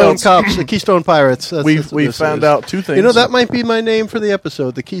nothing Keystone else, Cops, the Keystone Pirates. That's we what this found is. out 2 things. You know, that might be my name for the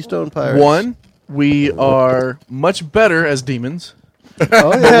episode, the Keystone Pirates. 1, we are much better as demons.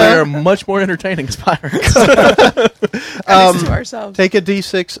 Oh, We yeah. are much more entertaining as pirates. To ourselves. Take a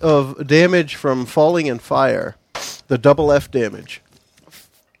d6 of damage from falling in fire. The double F damage.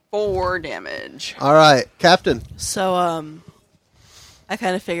 4 damage. All right, Captain. So, I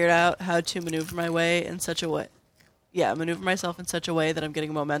kind of figured out how to maneuver my way in such a way. Yeah, maneuver myself in such a way that I'm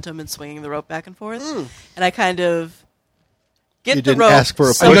getting momentum and swinging the rope back and forth. And I kind of get You the didn't rope ask for a Are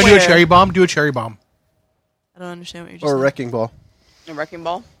you somewhere. going to do a cherry bomb? Do a cherry bomb. I don't understand what you're just Or a saying. wrecking ball. A wrecking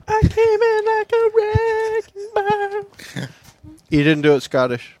ball. I came in like a wrecking ball. You didn't do it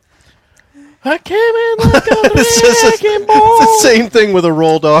Scottish. I came in like a It's just wrecking ball. It's the same thing with a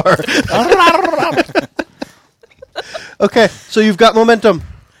rolled R. Okay, so you've got momentum.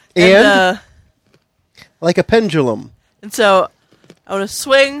 And, like a pendulum. And so I want to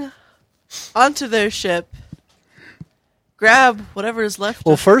swing onto their ship, grab whatever is left.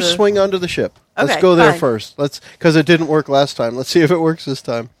 Well, of first the- swing onto the ship. Let's Okay, go there fine. first. Because it didn't work last time. Let's see if it works this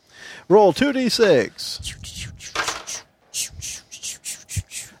time. Roll 2d6.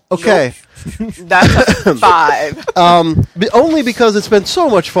 Okay. That's a 5. Only because it's been so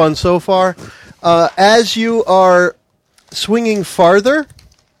much fun so far. As you are swinging farther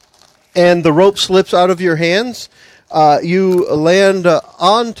and the rope slips out of your hands, you land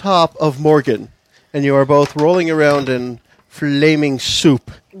on top of Morgan, and you are both rolling around in flaming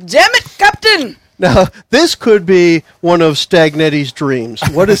soup. Damn it, Captain! Now, this could be one of Stagnetti's dreams.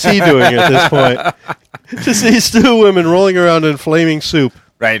 What is he doing at this point? To see two women rolling around in flaming soup.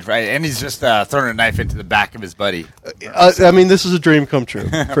 Right. And he's just throwing a knife into the back of his buddy. I mean, this is a dream come true,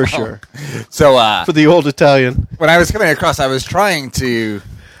 for sure. So For the old Italian. when I was coming across, I was trying to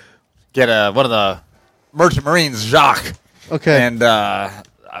get one of the merchant marines, Jacques. Okay. And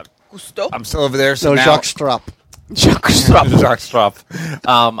Gusto? I'm still over there. So No, now, Jacques Strap. Jacques Strap. Jacques Strop.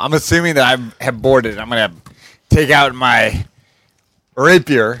 I'm assuming that I have boarded. I'm going to take out my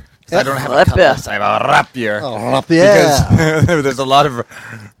rapier. 'Cause I don't have a Rapier. cutlass. I have a rapier. Oh, yeah. Because there's a lot of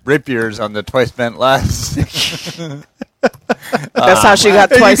rapiers on the twice bent last. That's how she got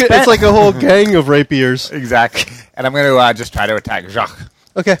And twice bent. it's like a whole gang of rapiers. Exactly. And I'm going to just try to attack Jacques.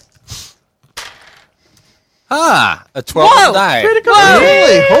 Okay. A 12 Whoa!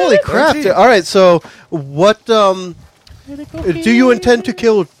 die. Holy crap. All right, so what do you intend to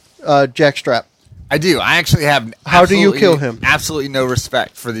kill Jackstrap? I do. I actually have. How do you absolutely- kill him? Absolutely no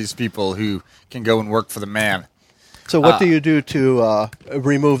respect for these people who can go and work for the man. So what do you do to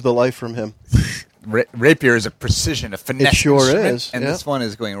remove the life from him? Rapier is a precision, a finesse. It sure instrument, is, and yeah. this one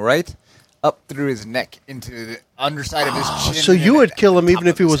is going right up through his neck into the underside of his chin. So you and would kill him top even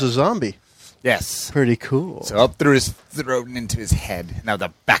if of he his was a head. zombie. Yes. Pretty cool. So up through his throat and into his head. Now the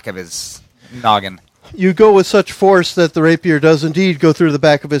back of his noggin. You go with such force that the rapier does indeed go through the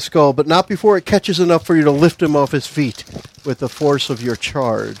back of his skull, but not before it catches enough for you to lift him off his feet with the force of your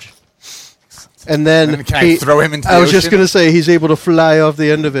charge. And then Can I throw him into the I was just ocean? going to say he's able to fly off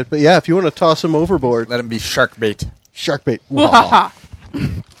the end of it. But yeah, if you want to toss him overboard, Let him be shark bait. shark bait.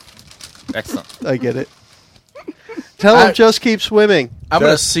 Excellent. I get it. Tell him just keep swimming. I'm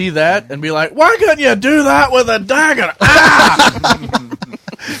going to see that and be like, why couldn't you do that with a dagger? Ah!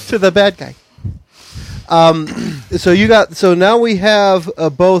 To the bad guy. So now we have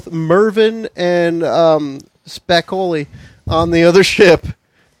both Mervin and Spacoli on the other ship.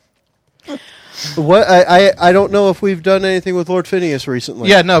 What I don't know if we've done anything with Lord Phineas recently.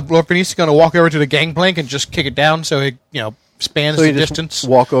 Yeah, no, Lord Bernice is going to walk over to the gangplank and just kick it down so it, spans So the you just distance.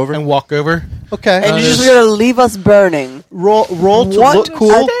 walk over? And walk over. Okay. And you're just going to leave us burning. roll to What look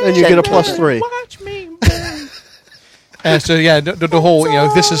cool, a and you get a gentleman. +3. Watch me burn. So, yeah, the whole,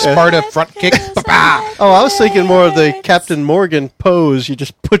 this is part of front kick. Ba-ba! Oh, I was thinking more of the Captain Morgan pose. You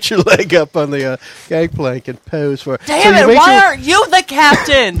just put your leg up on the gangplank and pose for it. Damn So it! Why aren't you the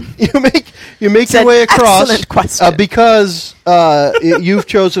captain? you make It's your an way across excellent question. because you've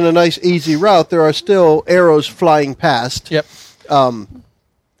chosen a nice easy route. There are still arrows flying past. Yep.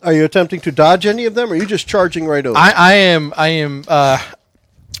 Are you attempting to dodge any of them, or are you just charging right over? I am,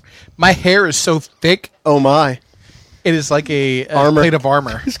 my hair is so thick, Oh my, it is like a Armor. plate of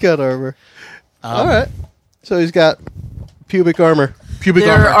armor. he's got armor. All right, so he's got pubic armor. Pubic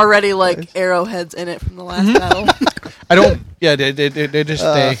There armor. are already like arrowheads in it from the last battle. I don't, they just,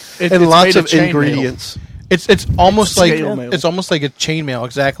 It- and it's lots made of chainmail. ingredients. it's almost like, scale mail. it's almost like a chainmail,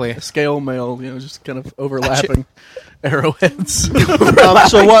 exactly. Scale mail, just kind of overlapping arrowheads.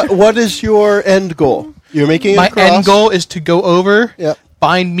 So what is your end goal? You're making it My across. end goal is to go over, Yep.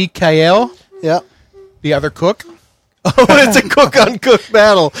 find Mikael, Yeah. the other cook. Oh, it's a cook-on-cook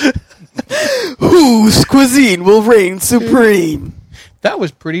battle. Whose cuisine will reign supreme? That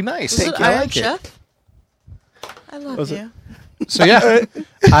was pretty nice. Is it I Iron like it. Chef? I love Was it? you. So yeah,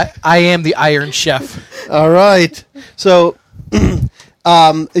 I am the Iron Chef. All right. So,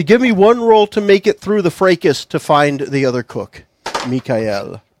 give me one roll to make it through the fracas to find the other cook,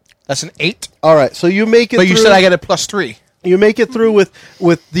 Mikael. That's an 8. All right. So you make it. But you through, said I got a +3. you make it through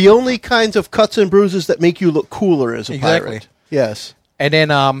with the only kinds of cuts and bruises that make you look cooler as a Exactly. pirate. Yes. And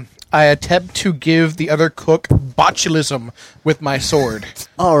then I attempt to give the other cook botulism with my sword.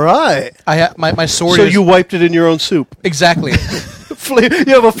 All right. My sword So is you wiped it in your own soup. exactly.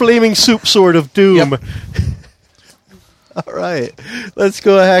 You have a flaming soup sword of doom. Yep. All right. Let's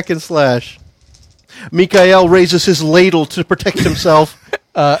go hack and slash. Mikael raises his ladle to protect himself.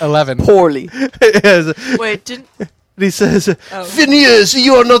 11. Poorly. Yes. Wait, didn't He says, Oh. Phineas,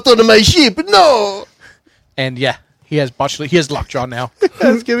 you are not on my ship. No. And yeah, He has botchly. He has lockjaw now.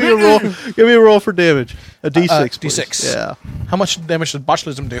 Yes, give me a roll. Give me a roll for damage. A D6. please. D6. Yeah. How much damage does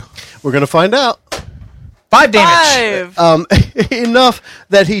botulism do? We're gonna find out. 5 damage. 5. Enough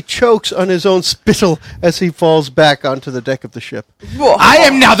that he chokes on his own spittle as he falls back onto the deck of the ship. I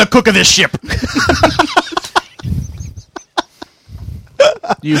am now the cook of this ship.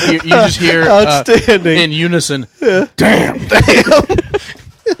 You just hear Outstanding. in unison.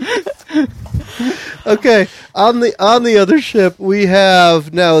 Okay, on the other ship, we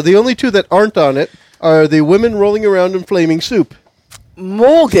have now the only two that aren't on it are the women rolling around in flaming soup.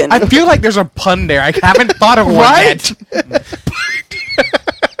 Morgan. I feel like there's a pun there. I haven't thought of one Right? yet.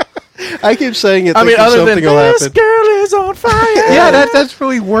 I keep saying it. I mean, thinking other than something will this happen. girl is on fire. Yeah, that's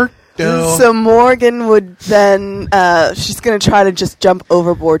really worked. though. So Morgan would then, she's going to try to just jump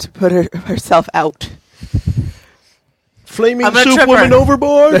overboard to put herself out. Flaming I'm gonna soup trip woman her.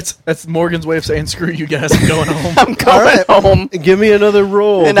 overboard. That's Morgan's way of saying screw you guys. I'm going home. I'm going home. Give me another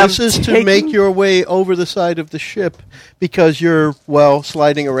roll. And This I'm is to taking- make your way over the side of the ship because you're, well,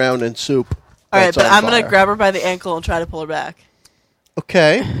 sliding around in soup. All right, that's but on I'm going fire. to grab her by the ankle and try to pull her back.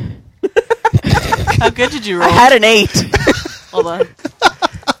 Okay. How good did you roll? I had an 8. Hold on.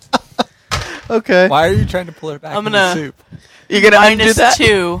 Okay. Why are you trying to pull her back I'm in gonna- the soup? You're going to undo Minus that?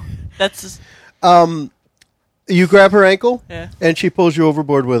 2. That's You grab her ankle, yeah. and she pulls you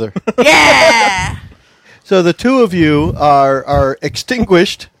overboard with her. Yeah. So the two of you are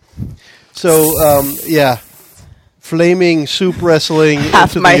extinguished. So, yeah. Flaming soup wrestling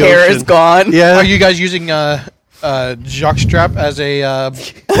Half into my the hair ocean. is gone. Yeah. Are you guys using jockstrap as a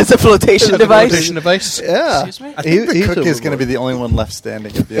As a flotation device. flotation device? Yeah. Excuse me? I think the he's cook is going to overboard. be the only one left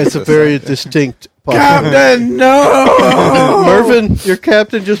standing at the It's a exit very site. distinct possibility. Captain, no! Mervin, your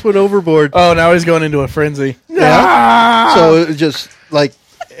captain just went overboard. Oh, now he's going into a frenzy. Yeah. So it just like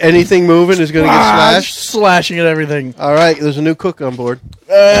anything moving is going to get slashed. Slashing at everything. All right, there's a new cook on board.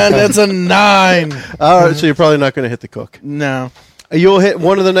 And it's a 9. All right, so you're probably not going to hit the cook. No. You'll hit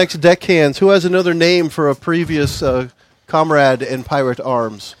one of the next deckhands who has another name for a previous comrade in pirate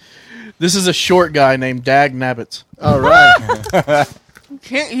arms. This is a short guy named Dag Nabbits. All right.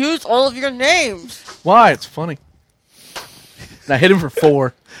 Can't use all of your names. Why? It's funny. And I hit him for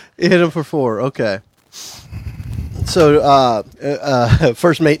 4. You hit him for 4. Okay. So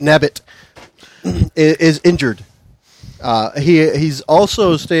first mate Nabbit is injured. He's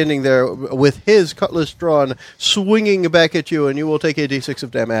also standing there with his cutlass drawn, swinging back at you, and you will take a d6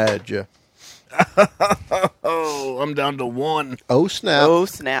 of damage. Oh, I'm down to 1. Oh, snap. Oh,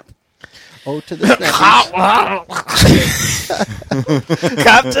 snap. Oh, to the snap.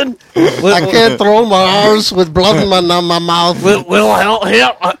 Captain, I can't throw my arms with blood in my mouth. will help.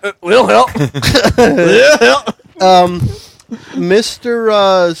 Will help. Mr.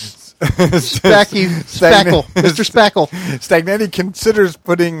 Spackle. Mr. Spackle. Stagnetti considers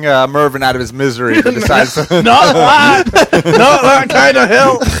putting Mervin out of his misery, but decides to Not that kind of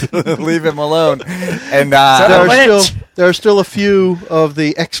help. leave him alone. And There are still a few of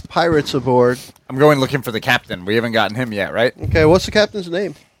the ex-pirates aboard. I'm going looking for the captain. We haven't gotten him yet, right? Okay, what's the captain's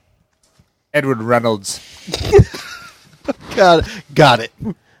name? Edward Reynolds. Got it.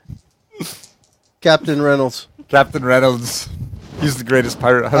 Captain Reynolds. Captain Reynolds. He's the greatest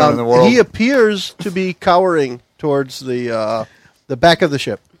pirate hunter in the world. He appears to be cowering towards the back of the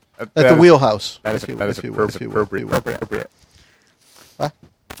ship at the wheelhouse. That is if you will. appropriate. What?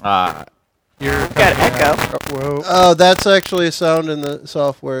 Got echo. That's actually a sound in the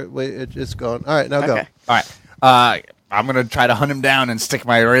software. Wait, it's gone. All right, now go. Okay. All right. I'm going to try to hunt him down and stick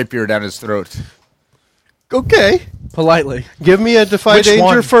my rapier down his throat. Okay. Politely. Give me a defy Which danger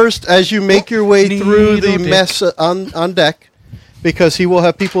one? first as you make your way through the Needle dick. mess on deck, because he will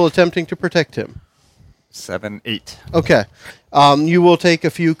have people attempting to protect him. 7, 8. Okay. You will take a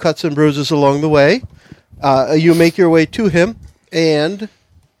few cuts and bruises along the way. You make your way to him and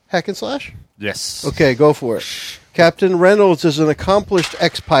hack and slash? Yes. Okay, go for it. Captain Reynolds is an accomplished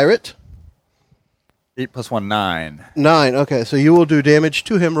ex-pirate. 8 plus 1, 9. 9. Okay, so you will do damage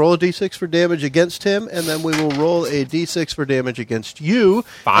to him. Roll a d6 for damage against him, and then we will roll a d6 for damage against you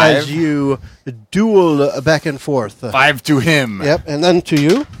 5. as you duel back and forth. 5 to him. Yep, and then to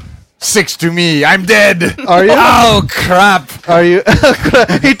you. 6 to me. I'm dead. Are you? Oh, crap. Are you?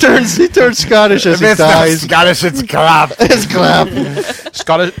 he turns Scottish as If he it's not dies. Scottish, it's crap. It's clap.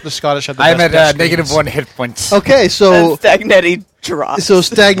 The Scottish have the I'm best at death negative screens. 1 hit point. Okay, so And Stagnetti drops. So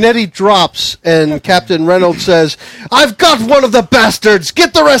Stagnetti drops, and Captain Reynolds says, "I've got one of the bastards.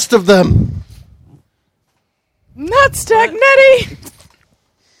 Get the rest of them." Not Stagnetti.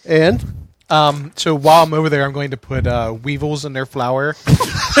 And So while I'm over there, I'm going to put weevils in their flour.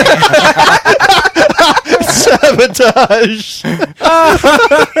 Sabotage.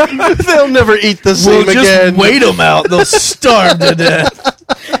 They'll never eat the same We'll just again. wait them out. They'll starve to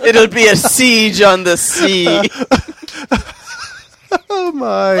death. It'll be a siege on the sea. Oh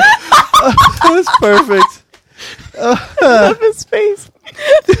my! That's perfect. Love his face.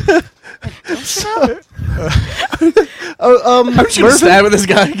 Oh, I'm just gonna Mervin, stab at this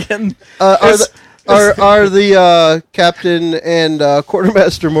guy again. are the captain and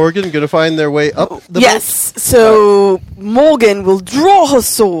quartermaster Morgan going to find their way up the Yes. So Morgan will draw her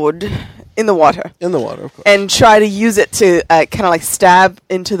sword in the water boat? In the water, of course. and try to use it to kind of like stab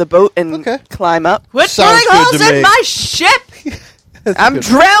into the boat and Okay. climb up. Quit Sounds burning good to holes me. in my ship! I'm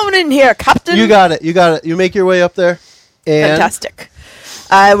drowning here, Captain. You got it. You got it. You make your way up there. And Fantastic.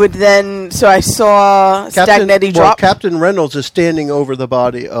 I would then. So I saw Stagnetti drop. Captain Reynolds is standing over the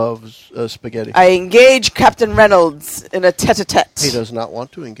body of Spaghetti. I engage Captain Reynolds in a tete-a-tete. He does not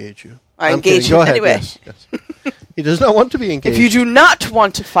want to engage you. I I'm engage kidding. Go him ahead. anyway. Yes. He does not want to be engaged. If you do not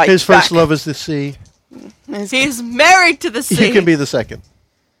want to fight His first back, love is the sea. He's married to the sea. You can be the second.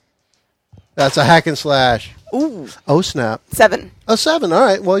 That's a hack and slash. Ooh, Oh, snap. 7. A 7. All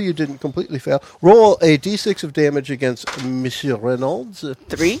right. Well, you didn't completely fail. Roll a d6 of damage against Monsieur Reynolds.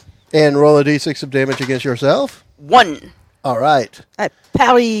 3. And roll a d6 of damage against yourself. 1. All right. I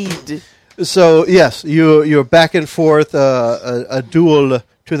parried. So, yes, you're back and forth, a duel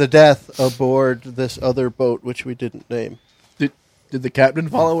to the death aboard this other boat, which we didn't name. Did the captain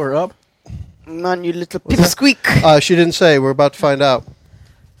follow her up? Come on, you little pipsqueak. She didn't say. We're about to find out.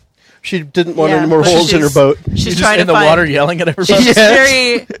 She didn't want Yeah, any more but holes in her she's- boat. She's Just trying in to the find, water yelling at everybody. She's Yes.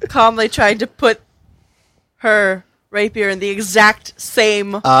 very calmly trying to put her rapier in the exact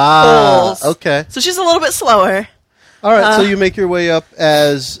same holes. Okay. So she's a little bit slower. All right, so you make your way up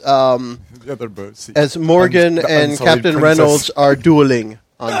as The other boat. Morgan The and Unsullied Captain Princess. Reynolds are dueling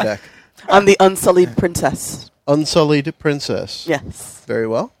on deck. I'm the unsullied princess. Unsullied princess. Yes. Very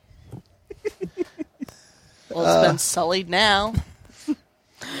well. Well, it's been sullied now.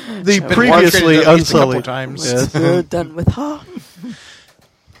 The Been previously watching it at least a couple unsullied. times. Yes. We're done with her.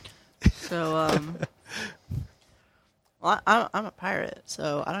 So, well, I'm a pirate,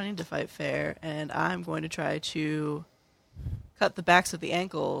 so I don't need to fight fair, and I'm going to try to cut the backs of the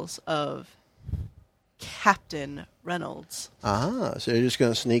ankles of Captain Reynolds. So you're just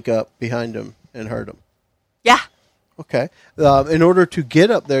going to sneak up behind him and hurt him. Yeah. Okay. In order to get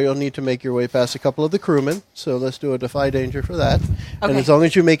up there, you'll need to make your way past a couple of the crewmen. So let's do a defy danger for that. And Okay. as long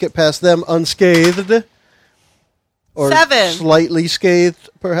as you make it past them unscathed, or 7. slightly scathed,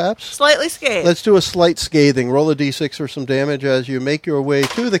 perhaps. Slightly scathed. Let's do a slight scathing. Roll a d6 for some damage as you make your way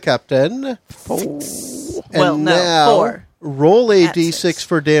to the captain. And Well, no, now 4. roll a At d6 6.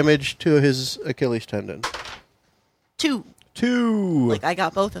 for damage to his Achilles tendon. 2. 2. Like, I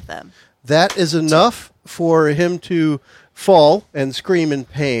got both of them. That is enough for him to fall and scream in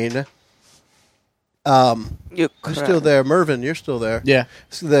pain. You I'm still there. Mervin, you're still there. Yeah.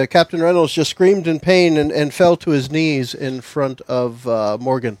 So the Captain Reynolds just screamed in pain and fell to his knees in front of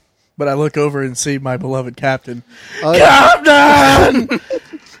Morgan. But I look over and see my beloved captain. Uh, Captain!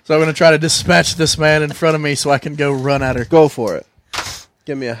 So I'm going to try to dispatch this man in front of me so I can go run at her. Go for it.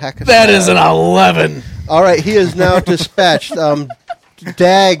 Give me a hack. That is an 11. All right, he is now dispatched.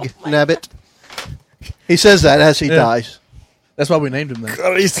 Dag Nabbit. He says that as he dies. That's why we named him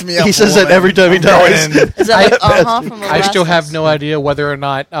that. He says that every time he dies. Is that like, from the I last still have episode? no idea whether or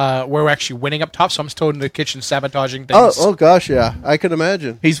not we're actually winning up top, so I'm still in the kitchen sabotaging things. Oh gosh, yeah. I can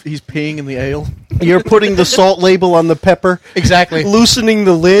imagine. He's peeing in the ale. You're putting the salt label on the pepper, Exactly. loosening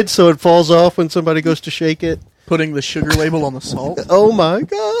the lid so it falls off when somebody goes to shake it. Putting the sugar label on the salt. Oh my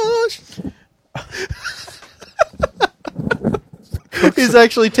gosh. He's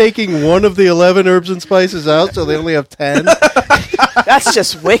actually taking one of the 11 herbs and spices out, so they only have 10. That's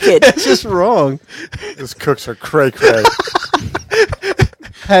just wicked. It's just wrong. Those cooks are cray-cray.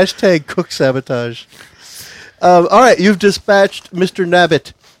 Hashtag cook sabotage. All right, you've dispatched Mr.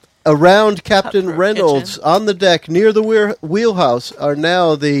 Nabbit. Around Captain Cutthroat Reynolds kitchen. on the deck near the wheelhouse are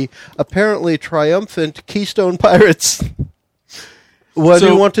now the apparently triumphant Keystone Pirates. What do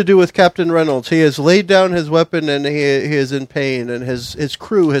you So- want to do with Captain Reynolds? He has laid down his weapon and he is in pain, and his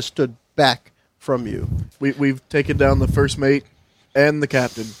crew has stood back from you. We've taken down the first mate and the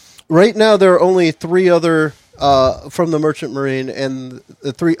captain. Right now, there are only 3 other from the Merchant Marine and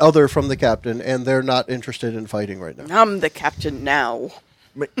the 3 other from the captain, and they're not interested in fighting right now. I'm the captain now.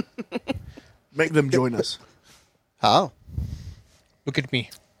 Make them join us. How? Look at me.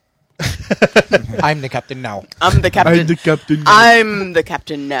 I'm the captain now. I'm the captain. captain. I'm the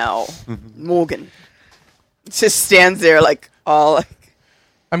captain now. Morgan just stands there like all like,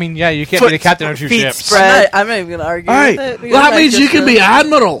 I mean, yeah, you can't be the captain of 2 feet ships. spread. I'm not even going to argue All right. with it. because Well, that I means you just can be really-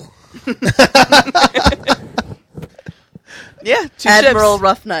 admiral. Yeah, 2 Admiral ships.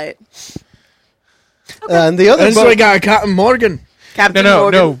 Rough Night. And the other And so we boat, got Captain Morgan, Captain No,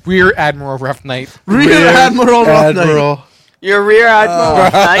 Morgan. Rear Admiral Rough Night. Rear Admiral Rough Night. Admiral You're Rear Admiral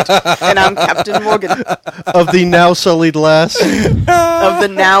Rough Night, and I'm Captain Morgan of the now sullied lass, of the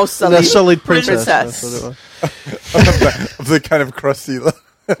now the sullied, sullied princess. princess. That's what it was. of the kind of crusty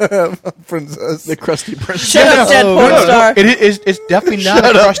princess. The crusty prince. Shut up, dead Oh, porn no. star. It's definitely not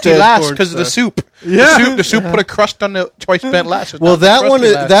Shut a up, crusty dead lass porn because of the star. soup. Yeah. The soup put a crust on the twice bent lass. It's Well, not the that one crusty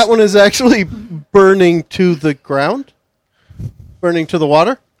is lass. that one is actually burning to the ground, burning to the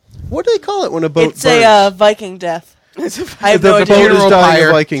water. What do they call it when a boat It's burns? a Viking death. I have The no boat idea. is Funeral dying of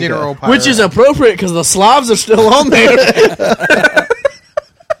pyre. Viking Funeral death. pyre. Which is appropriate because the Slavs are still on there.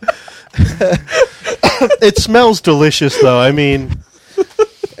 It smells delicious, though. I mean,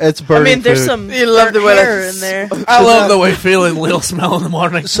 it's I burning. mean, there's food. some You love the way hair that's- in there. I love the way feeling little smell in the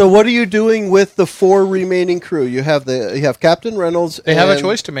morning. So, what are you doing with the 4 remaining crew? You have Captain Reynolds. They have a and-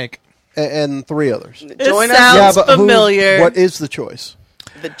 choice to make. and 3 others. Join It us. sounds who- familiar. what is the choice?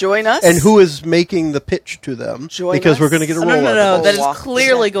 Join us. And who is making the pitch to them? Join because we're us? going to get a Oh, roll no, out no, of that this. is Walk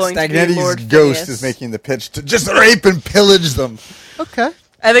clearly the going to be Stagnetti's Lord ghost Phineas. is making the pitch to just rape and pillage them. Okay.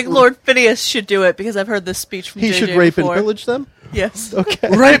 I think Lord Phineas should do it because I've heard this speech from He JJ should rape before. and pillage them? Yes. Okay.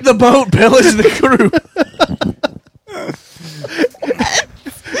 Rape the boat, pillage the crew.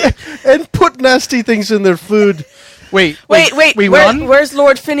 And put nasty things in their food. Wait. Wait. We won? Where's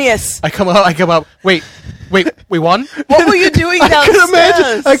Lord Phineas? I come up. Wait. We won? What were you doing I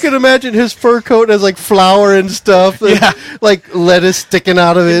downstairs? could imagine his fur coat has like flour and stuff. And, Yeah. like lettuce sticking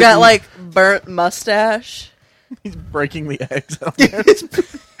out of it. You got like burnt mustache. He's breaking the eggs out. I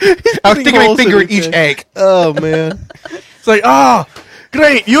was sticking my holes in finger in his each egg. egg. Oh, man. It's like, oh,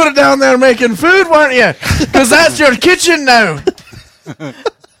 great. You were down there making food, weren't you? Because that's your kitchen now.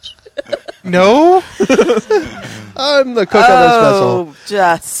 No? I'm the cook on this Oh,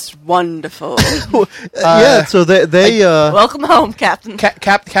 just wonderful. vessel. Yeah, so they Welcome home, Captain.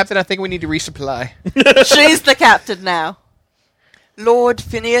 Captain, I think we need to resupply. She's the captain now. Lord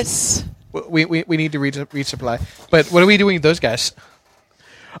Phineas. We need to resupply. But what are we doing with those guys?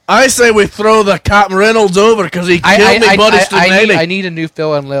 I say we throw the Captain Reynolds over because he killed me buddy I need a new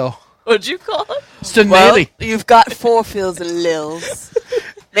Phil and Lil. What'd you call him? Well, Stinelli. you've got 4 Phils and Lils.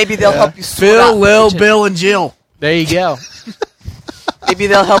 Maybe they'll help you sort Phil, out the Lil, kitchen. Bill, and Jill. There you go. Maybe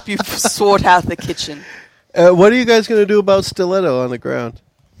they'll help you sort out the kitchen. what are you guys going to do about Stiletto on the ground?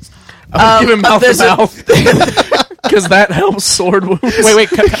 I'll give him mouth to there's a- mouth. Because that helps sword wounds. Wait.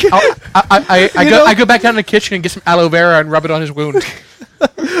 I go back down to the kitchen and get some aloe vera and rub it on his wound. I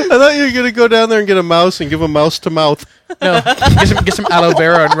thought you were going to go down there and get a mouse and give him mouse to mouth. No, get some aloe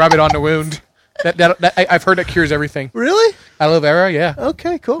vera and rub it on the wound. I've heard that cures everything. Really? Aloe vera, yeah.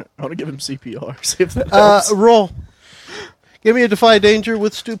 Okay, cool. I want to give him CPR. See if that helps. Roll. Give me a defy danger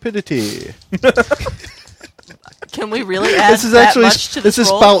with stupidity. Can we really add This is that actually much to this this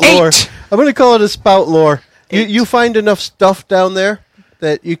is roll? spout lore. 8. I'm going to call it a spout lore. You find enough stuff down there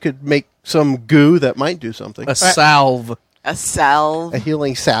that you could make some goo that might do something. A salve. A salve. A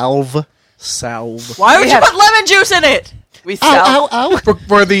healing salve. Salve. Why would We you have- put lemon juice in it? We salve. ow.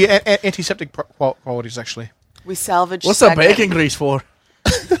 For the antiseptic qualities, actually. We salvage. What's the stagnant. bacon grease for?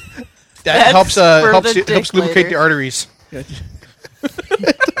 That That's helps for helps the dick helps lubricate later. the arteries.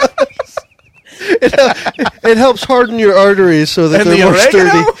 It helps harden your arteries so that And they're the more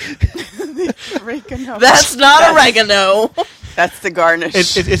oregano? sturdy. Oregano. That's not oregano. That's the garnish.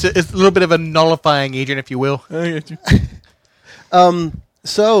 It's a little bit of a nullifying agent, if you will.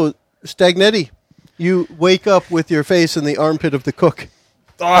 So, Stagnetti, you wake up with your face in the armpit of the cook.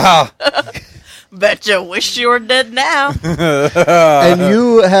 Ah, Bet you wish you were dead now. And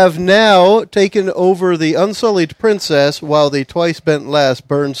you have now taken over the Unsullied Princess while the twice bent lass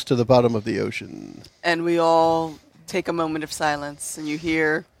burns to the bottom of the ocean. And we all take a moment of silence, and you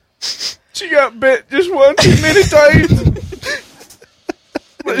hear She got bit just one too many times. in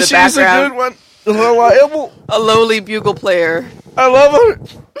But the she's a background good one. Reliable. a lowly bugle player. I love her.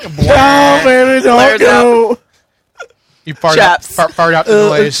 Oh, baby, don't Flares go. You fart Chaps. out the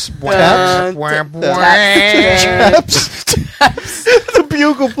noise. Chaps. Chaps. The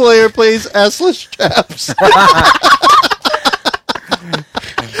bugle player plays assless chaps.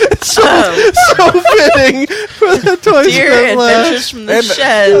 so fitting for the twice Dear bent lass. Adventures from the And-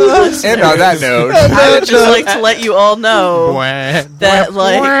 Shed. and on that note, I would just like to let you all know That that,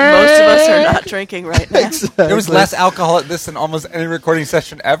 like, most of us are not drinking right now. there was less alcohol at this than almost any recording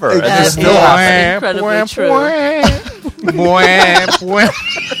session ever. And Exactly. this still happened. Incredibly true.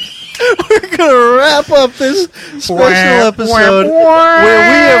 We're gonna wrap up this special episode where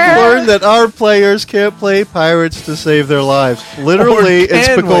we have learned that our players can't play pirates to save their lives. Literally, Or in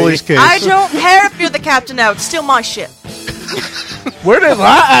can Spicoli's we? case. I don't care if you're the captain now. It's still my ship. Where did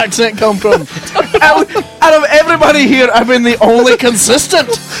that accent come from? Out of everybody here, I've been the only consistent.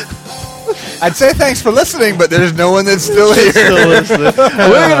 I'd say thanks for listening, but there's no one that's still here. Still listening.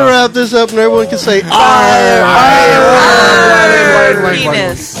 We're gonna wrap this up, and everyone can say,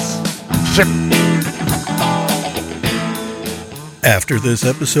 Penis. After this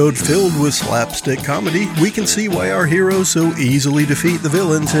episode filled with slapstick comedy, we can see why our heroes so easily defeat the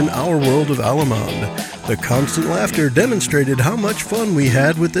villains in our world of Alamond. The constant laughter demonstrated how much fun we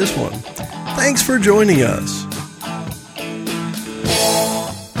had with this one. Thanks for joining us.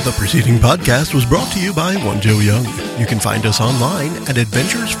 The preceding podcast was brought to you by One Joe Young. You can find us online at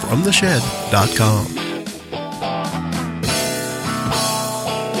adventuresfromtheshed.com.